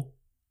 cool.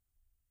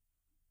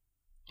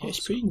 Yeah, it's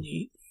pretty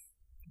neat.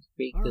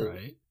 Pretty All cool.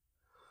 right.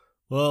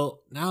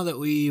 Well, now that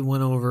we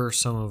went over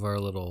some of our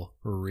little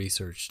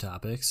research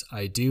topics,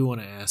 I do want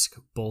to ask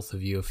both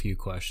of you a few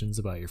questions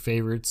about your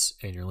favorites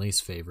and your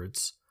least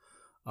favorites.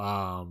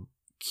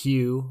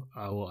 Q,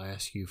 I will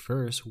ask you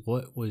first.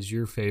 What was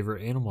your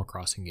favorite Animal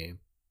Crossing game?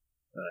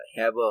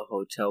 Habba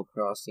Hotel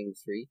Crossing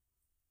 3.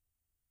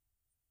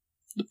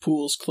 The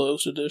Pool's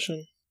Closed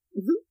edition.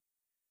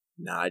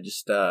 Nah,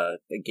 just the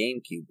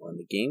GameCube one.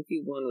 The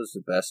GameCube one was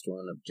the best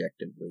one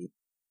objectively.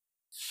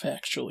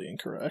 Factually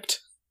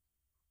incorrect.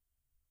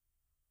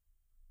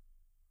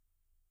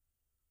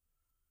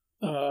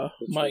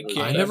 My game.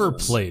 I never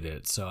played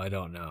it, so I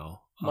don't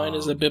know. Mine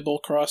is the Bibble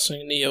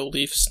Crossing Neo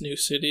Leaf's New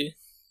City.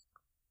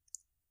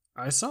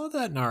 I saw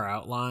that in our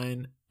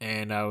outline,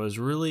 and I was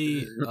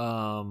really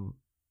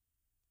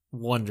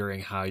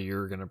wondering how you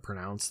were going to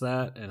pronounce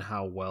that and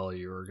how well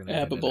you were going to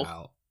get it Abibble.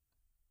 out.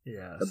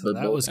 Yeah, so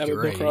that was Bibble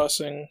great.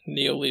 Crossing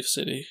Neo Leaf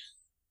City.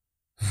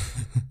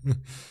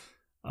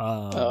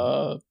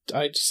 I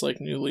just like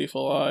New Leaf a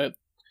lot.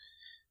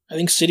 I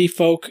think City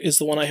Folk is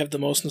the one I have the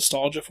most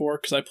nostalgia for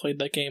because I played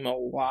that game a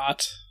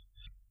lot.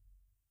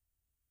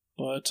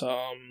 But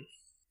I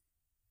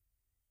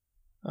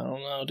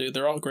don't know, dude.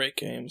 They're all great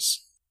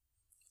games.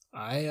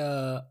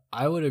 I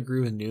would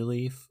agree with New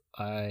Leaf.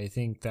 I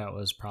think that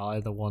was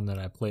probably the one that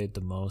I played the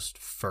most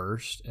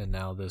first, and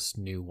now this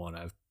new one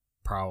I've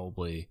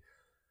probably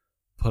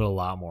put a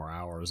lot more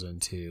hours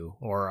into,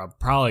 or I'm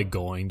probably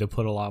going to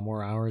put a lot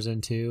more hours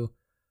into.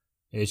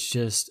 It's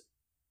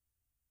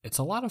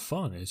a lot of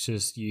fun. It's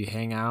just you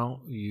hang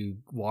out, you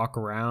walk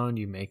around,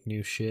 you make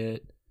new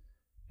shit,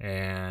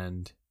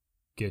 and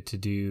get to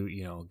do,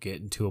 get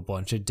into a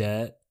bunch of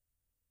debt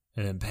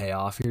and then pay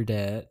off your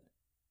debt.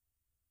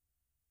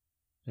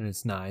 And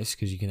it's nice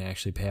because you can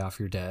actually pay off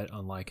your debt,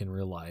 unlike in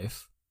real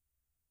life.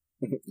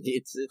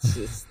 It's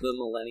the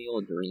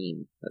millennial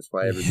dream. That's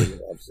why everybody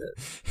loves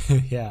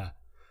it. Yeah.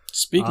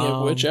 Speaking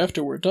of which,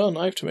 after we're done,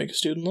 I have to make a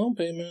student loan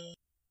payment.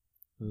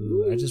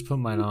 Ooh, I just put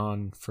mine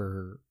on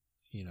for,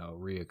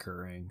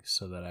 reoccurring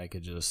so that I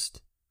could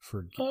just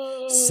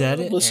set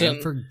it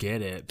and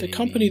forget it. The baby.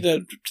 company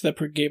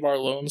that gave our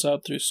loans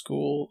out through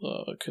school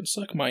could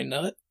suck my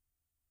nut.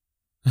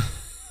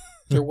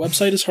 Their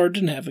website is hard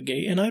to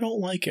navigate, and I don't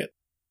like it.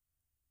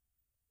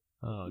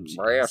 Oh, jeez.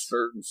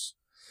 Bastards.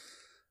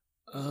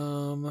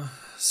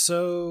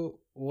 So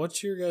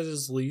what's your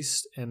guys'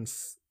 least and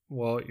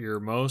your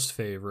most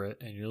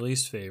favorite and your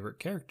least favorite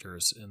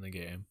characters in the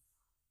game?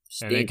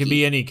 Stinky. And it can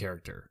be any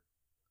character.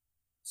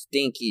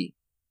 Stinky,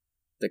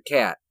 the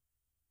cat.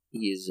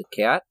 He is a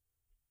cat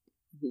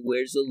who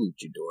wears a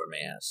luchador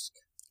mask.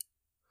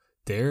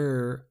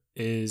 There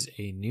is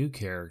a new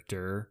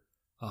character.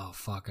 Oh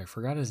fuck, I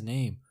forgot his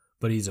name.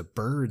 But he's a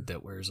bird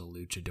that wears a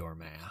luchador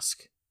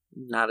mask.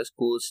 Not as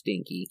cool as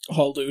Stinky.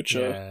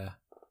 Lucha. Yeah.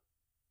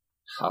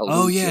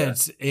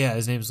 Lucha. Yeah,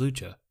 his name's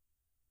Lucha.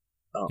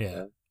 Oh, yeah.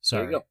 okay.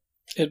 Sorry. There you go.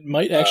 It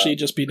might actually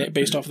just be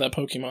based off of that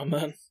Pokemon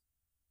then.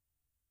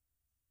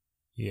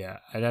 Yeah,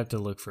 I'd have to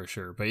look for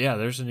sure. But yeah,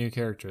 there's a new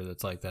character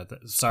that's like that.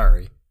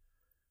 Sorry.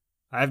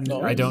 I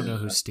don't know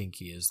who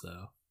Stinky is,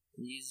 though.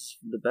 He's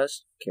the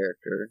best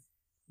character.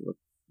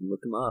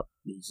 Look him up.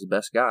 He's the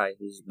best guy.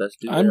 He's the best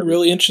dude. I'm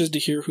really interested to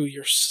hear who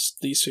your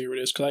least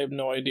favorite is, because I have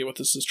no idea what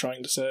this is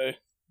trying to say.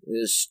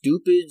 This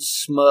stupid,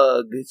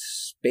 smug,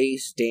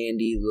 space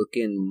dandy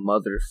looking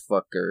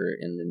motherfucker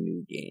in the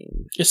new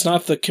game. It's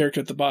not the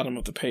character at the bottom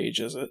of the page,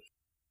 is it?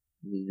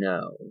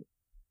 No.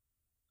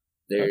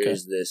 There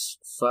is this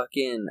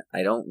fucking,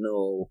 I don't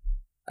know,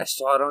 I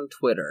saw it on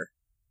Twitter,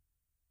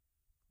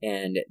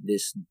 and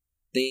this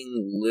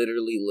thing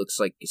literally looks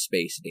like a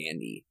space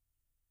dandy.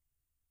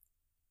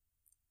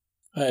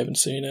 I haven't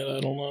seen it, I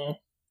don't know.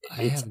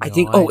 It's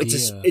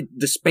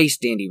the space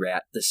dandy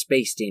rat. The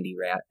space dandy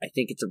rat. I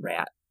think it's a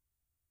rat.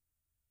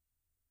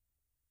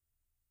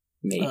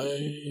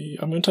 Maybe.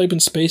 I'm going to type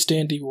in Space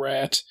Dandy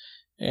Rat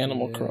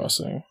Animal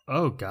Crossing.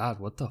 Oh god,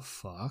 what the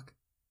fuck?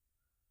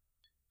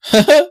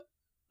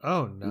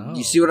 Oh no.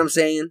 You see what I'm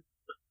saying?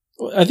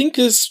 I think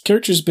this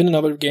character's been in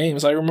other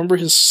games. I remember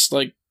his,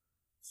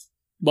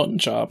 button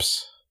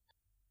chops.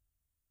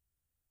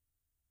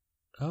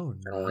 Oh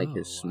no. I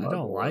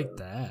don't like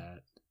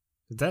that.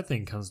 If that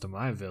thing comes to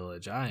my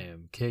village, I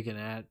am kicking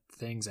that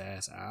thing's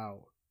ass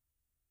out.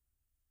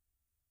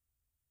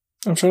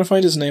 I'm trying to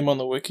find his name on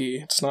the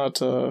wiki. It's not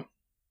the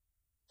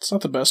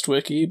best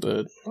wiki,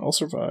 but I'll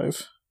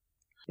survive.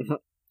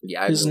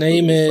 Yeah, his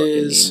name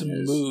is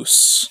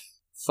Moose.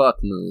 Fuck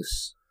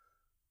Moose.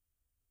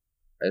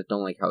 I just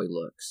don't like how he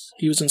looks.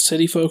 He was in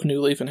City Folk, New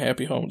Leaf, and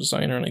Happy Home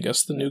Designer, and I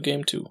guess the new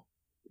game too.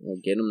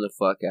 Well, get him the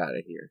fuck out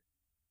of here.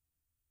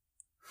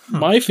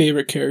 My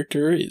favorite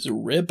character is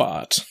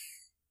Ribot.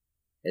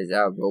 Is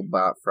that a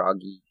robot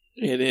froggy?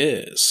 It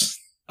is.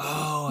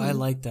 Oh, I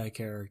like that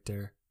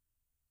character.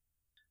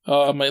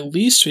 My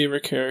least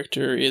favorite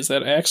character is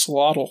that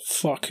axolotl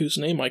fuck whose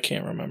name I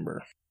can't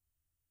remember.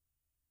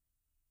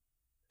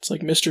 It's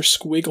like Mr.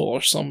 Squiggle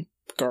or some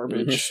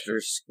garbage. Mr.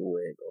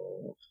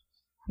 Squiggle.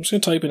 I'm just gonna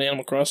type in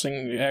Animal Crossing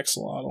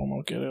axolotl and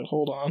I'll get it.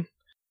 Hold on.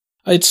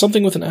 It's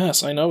something with an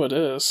S. I know it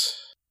is.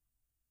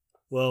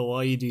 Well,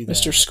 while you do that,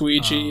 Mr.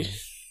 Squeegee.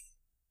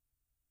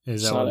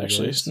 Is that what it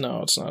actually is?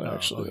 No, it's not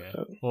actually.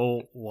 Okay.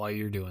 Well, while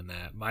you're doing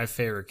that, my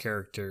favorite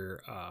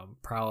character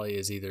probably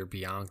is either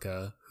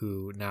Bianca,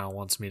 who now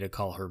wants me to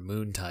call her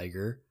Moon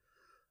Tiger,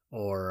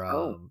 or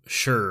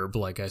Sherb,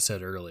 like I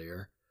said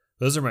earlier.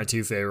 Those are my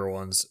two favorite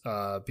ones.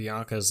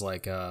 Bianca's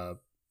like I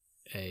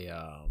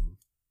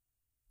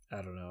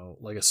don't know,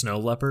 like a snow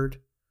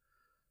leopard,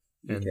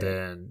 and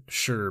then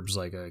Sherb's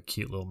like a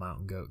cute little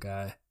mountain goat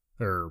guy,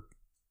 or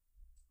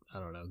I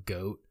don't know,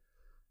 goat.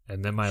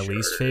 And then my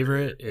least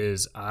favorite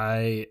is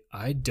I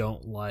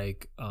don't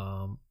like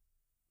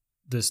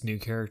this new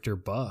character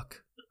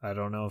Buck. I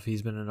don't know if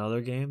he's been in other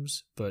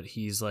games, but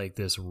he's like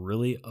this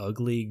really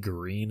ugly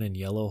green and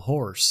yellow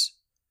horse,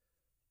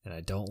 and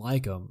I don't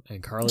like him.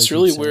 And Carly, it's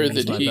really weird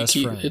that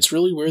it's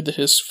really weird that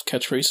his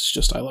catchphrase is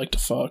just "I like to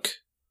fuck."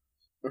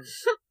 Oh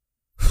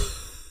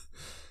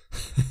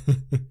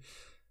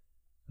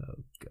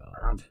God!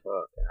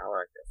 I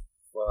like to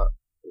fuck.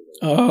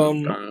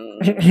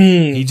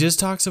 He just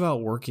talks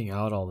about working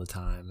out all the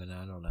time, and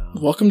I don't know.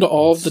 Welcome to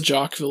all of the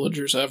jock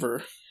villagers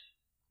ever.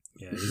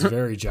 Yeah, he's a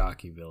very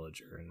jockey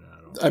villager, and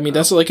I mean,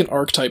 that's like an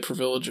archetype for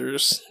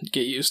villagers.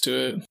 Get used to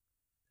it.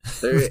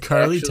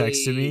 Carly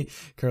texted me.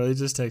 Carly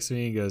just texted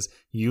me and goes,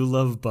 "You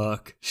love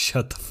Buck.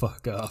 Shut the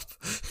fuck up."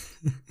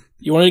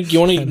 You want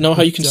to know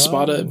how you can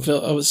spot a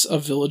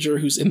villager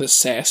who's in the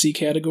sassy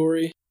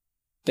category?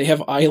 They have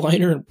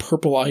eyeliner and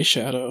purple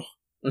eyeshadow.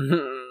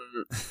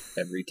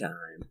 Every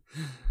time.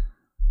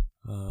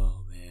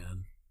 Oh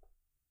man!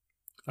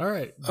 All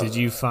right, did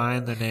you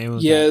find the name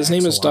of? Yeah, his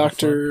name is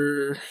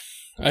Doctor.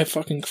 I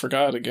fucking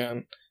forgot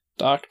again.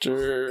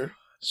 Dr.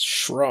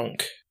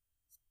 Shrunk.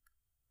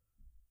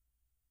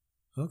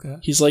 Okay.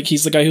 He's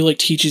the guy who like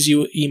teaches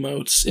you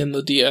emotes in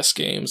the DS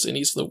games, and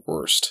he's the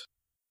worst.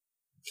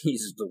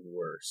 He's the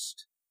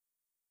worst.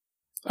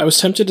 I was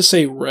tempted to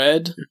say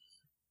Red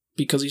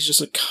because he's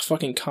just a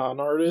fucking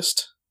con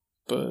artist,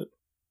 but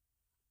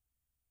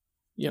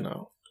you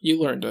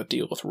learn to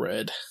deal with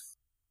Red.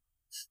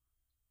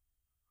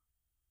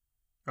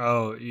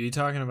 Oh, you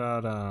talking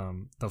about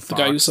the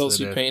guy who sells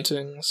you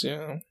paintings?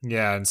 Yeah.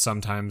 Yeah, and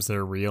sometimes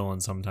they're real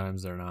and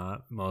sometimes they're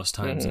not. Most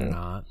times they're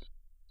not.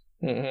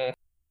 Mm-hmm.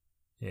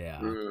 Yeah.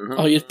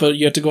 Oh, but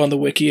you have to go on the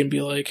wiki and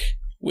be like,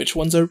 which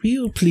ones are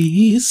real,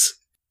 please?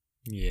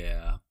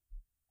 Yeah.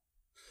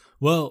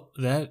 Well,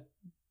 that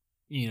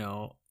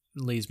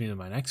leads me to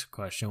my next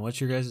question. What's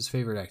your guys'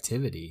 favorite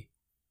activity?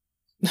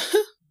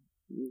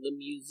 The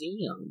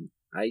museum.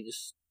 I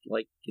just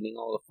like getting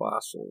all the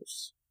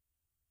fossils.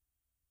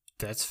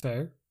 That's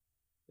fair.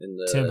 And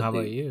Tim, how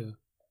about you?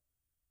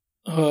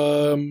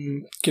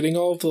 Getting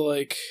all of the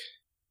like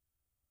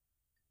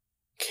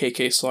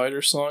KK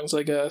Slider songs,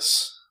 I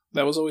guess.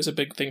 That was always a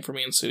big thing for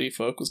me in City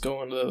Folk, was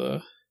going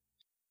to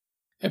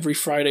every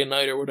Friday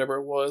night or whatever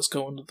it was,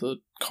 going to the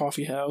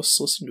coffee house,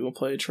 listening to him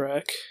play a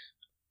track.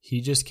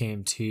 He just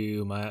came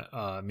to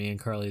me and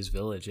Carly's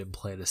village and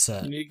played a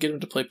set. You need to get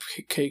him to play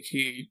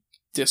KK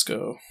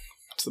Disco.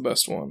 It's the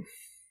best one.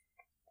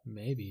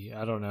 Maybe.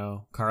 I don't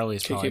know.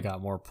 Carly's probably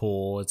got more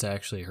pull. It's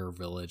actually her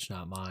village,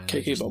 not mine.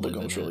 KK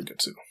Bubblegum's really good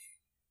too.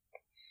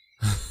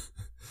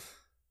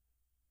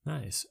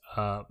 Nice.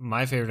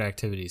 My favorite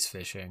activity is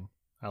fishing.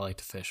 I like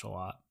to fish a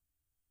lot.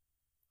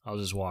 I'll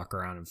just walk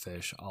around and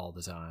fish all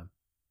the time.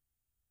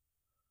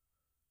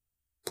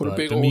 Put a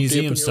big the old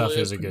museum dip in stuff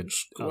your is a lip good. and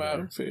just go out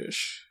and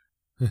fish.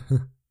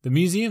 The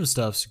museum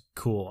stuff's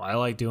cool. I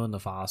like doing the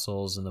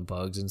fossils and the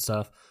bugs and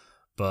stuff.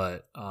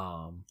 But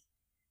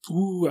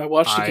ooh, I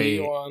watched a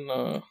video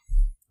on.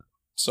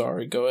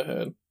 Sorry, go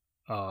ahead.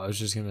 I was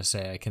just gonna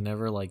say I can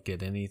never like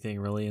get anything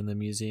really in the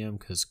museum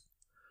because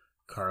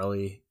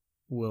Carly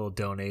will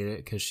donate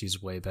it because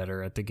she's way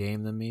better at the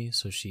game than me,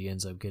 so she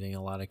ends up getting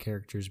a lot of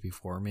characters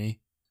before me.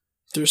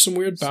 There's some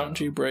weird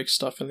boundary break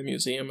stuff in the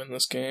museum in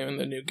this game, in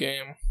the new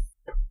game.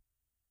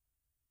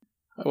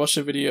 I watched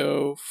a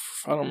video.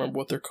 I don't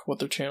remember what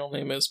their channel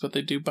name is, but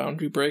they do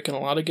boundary break in a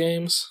lot of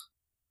games.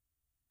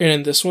 And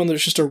in this one,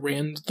 there's just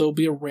there'll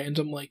be a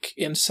random like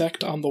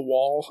insect on the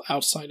wall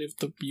outside of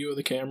the view of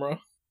the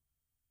camera,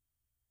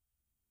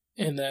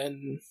 and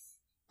then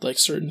like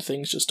certain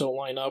things just don't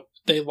line up.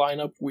 They line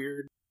up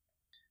weird,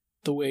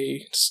 the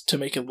way to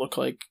make it look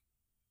like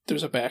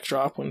there's a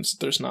backdrop when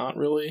there's not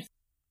really.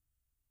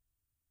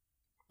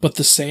 But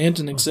the sand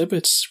in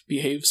exhibits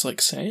behaves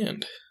like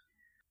sand.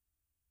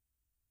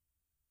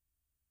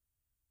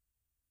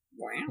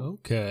 Wow.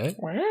 Okay.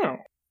 Wow.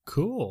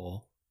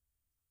 Cool.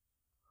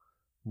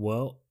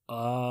 Well,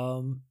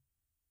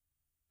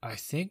 I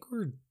think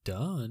we're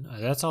done.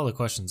 That's all the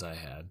questions I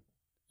had.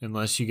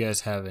 Unless you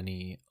guys have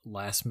any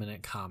last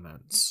minute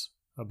comments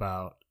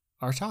about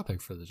our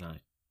topic for the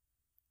night.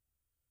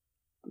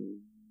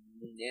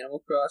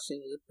 Animal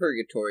Crossing is a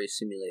purgatory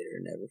simulator,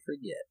 never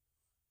forget.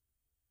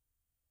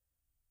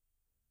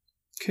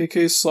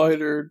 KK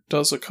Slider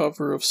does a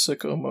cover of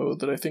Sicko Mode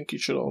that I think you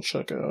should all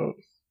check out.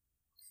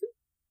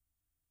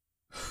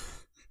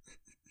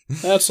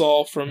 That's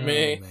all from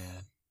me. Man.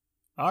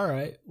 All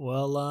right.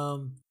 Well,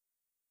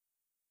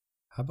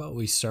 how about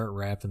we start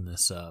wrapping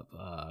this up?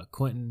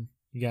 Quentin,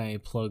 you got any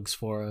plugs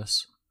for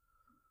us?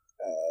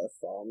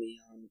 Follow me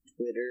on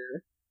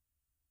Twitter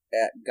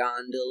at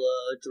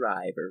Gondola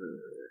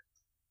Driver.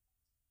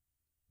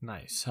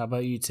 Nice. How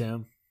about you,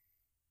 Tim?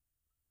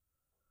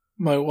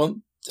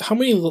 How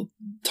many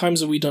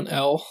times have we done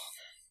L?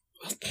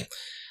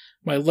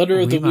 My letter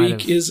of the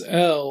week is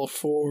L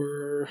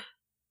for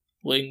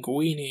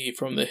Linguini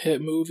from the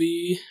hit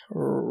movie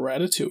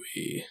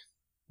Ratatouille.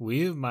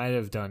 We might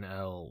have done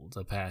L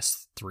the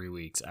past 3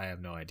 weeks. I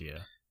have no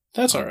idea.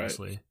 That's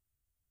honestly. All right.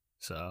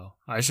 So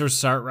I should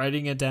start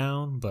writing it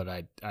down, but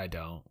I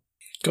don't.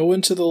 Go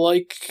into the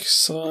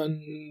likes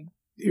on.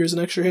 Here's an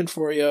extra hint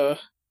for you,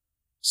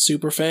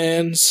 super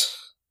fans.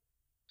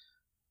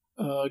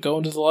 Go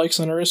into the likes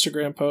on our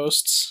Instagram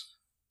posts.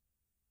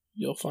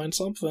 You'll find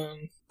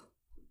something.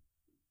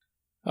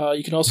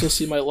 You can also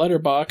see my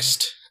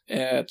Letterboxd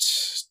at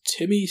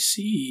Timmy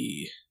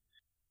C.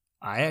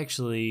 I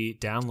actually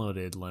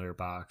downloaded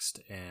Letterboxd,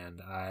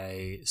 and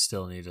I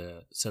still need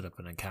to set up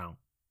an account.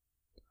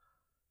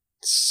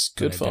 It's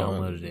good fun. I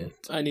downloaded it.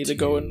 I need to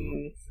go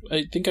and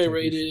I think I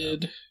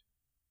rated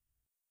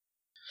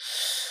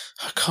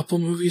A couple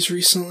movies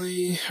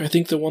recently. I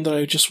think the one that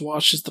I just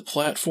watched is The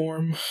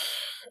Platform.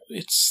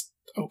 It's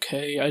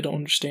okay. I don't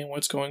understand what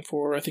it's going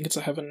for. I think it's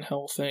a heaven and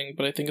hell thing,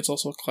 but I think it's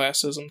also a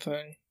classism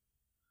thing.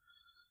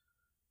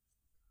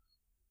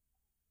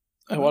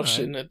 I watched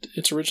it in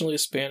it's originally a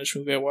Spanish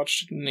movie. I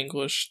watched it in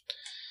English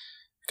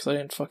because I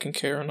didn't fucking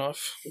care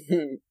enough.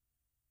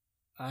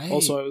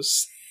 Also, I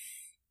was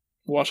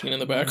watching it in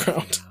the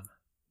background.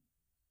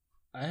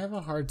 I have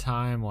a hard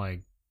time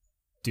like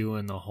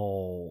doing the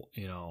whole,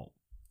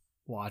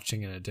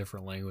 watching in a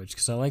different language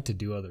because I like to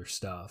do other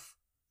stuff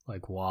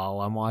like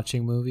while I'm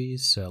watching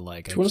movies. So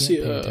like, if you want to see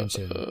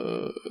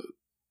a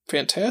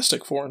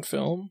fantastic foreign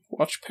film,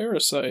 watch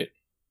Parasite.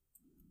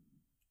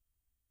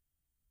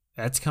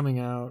 That's coming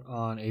out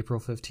on April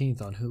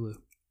 15th on Hulu.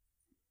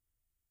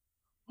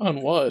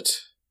 On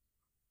what?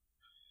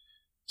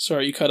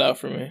 Sorry, you cut out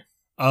for me.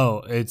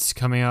 Oh, it's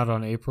coming out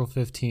on April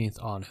 15th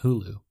on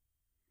Hulu.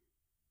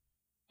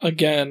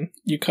 Again,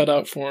 you cut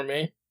out for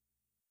me.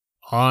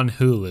 On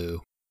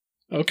Hulu.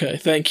 Okay,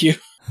 thank you.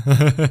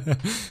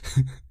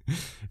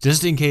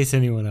 Just in case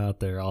anyone out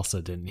there also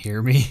didn't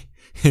hear me,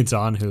 it's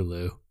on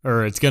Hulu.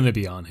 Or it's going to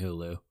be on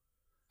Hulu.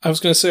 I was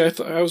going to say,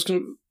 because I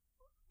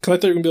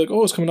thought you were going to be like,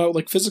 oh, it's coming out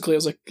like physically. I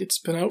was like, it's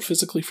been out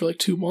physically for like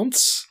 2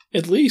 months,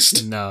 at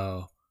least.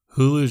 No.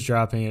 Hulu's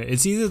dropping it.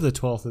 It's either the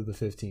 12th or the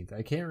 15th.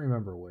 I can't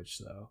remember which,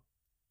 though.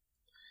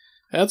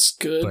 That's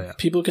good. Yeah.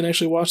 People can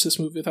actually watch this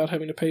movie without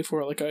having to pay for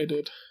it like I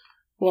did.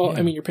 Well, yeah.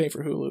 I mean, you're paying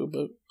for Hulu,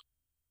 but...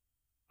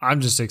 I'm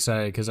just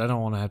excited because I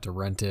don't want to have to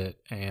rent it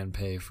and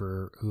pay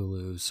for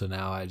Hulu, so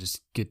now I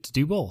just get to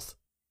do both.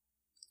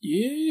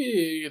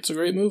 Yeah, it's a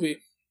great movie.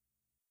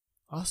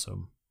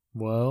 Awesome.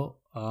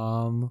 Well,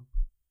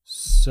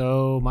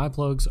 so my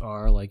plugs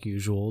are, like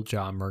usual,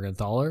 John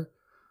Mergenthaler.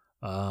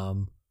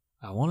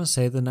 I want to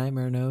say the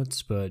Nightmare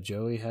Notes, but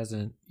Joey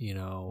hasn't,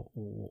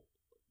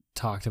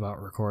 talked about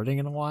recording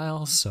in a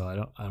while, so I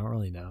don't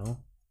really know.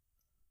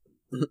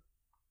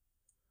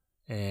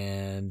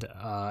 And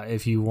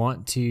if you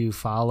want to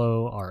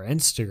follow our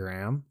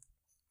Instagram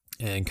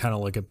and kind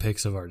of look at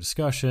pics of our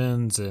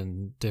discussions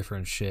and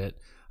different shit,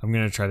 I'm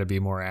going to try to be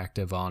more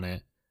active on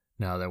it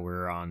now that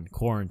we're on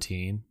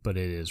quarantine, but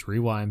it is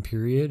rewind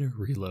period,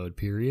 reload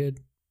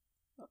period,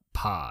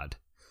 pod.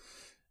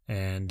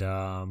 And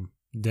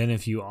then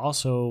if you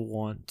also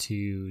want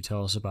to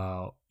tell us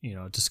about,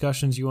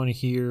 discussions you want to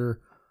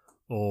hear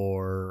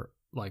or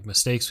like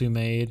mistakes we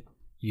made,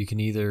 you can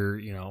either,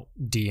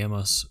 DM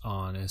us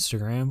on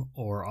Instagram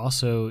or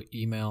also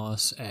email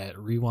us at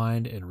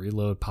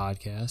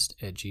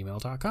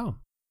rewindandreloadpodcast@gmail.com.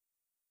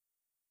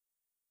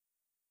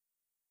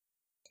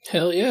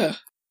 Hell yeah.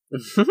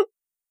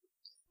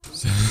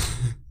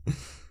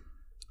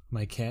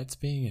 My cat's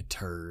being a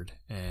turd,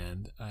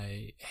 and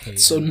I hate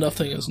So him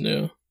nothing right is now.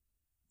 new.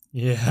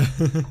 Yeah.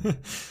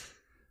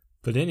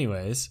 But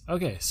anyways,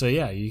 okay, so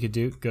yeah, you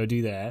could go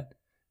do that.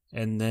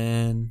 And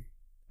then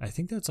I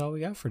think that's all we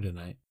got for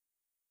tonight.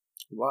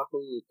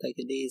 Wahoo, take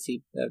it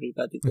easy,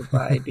 everybody.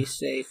 Goodbye. Be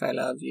safe. I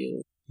love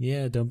you.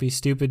 Yeah, don't be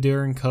stupid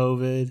during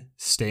COVID.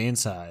 Stay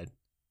inside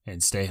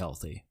and stay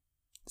healthy.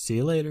 See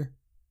you later.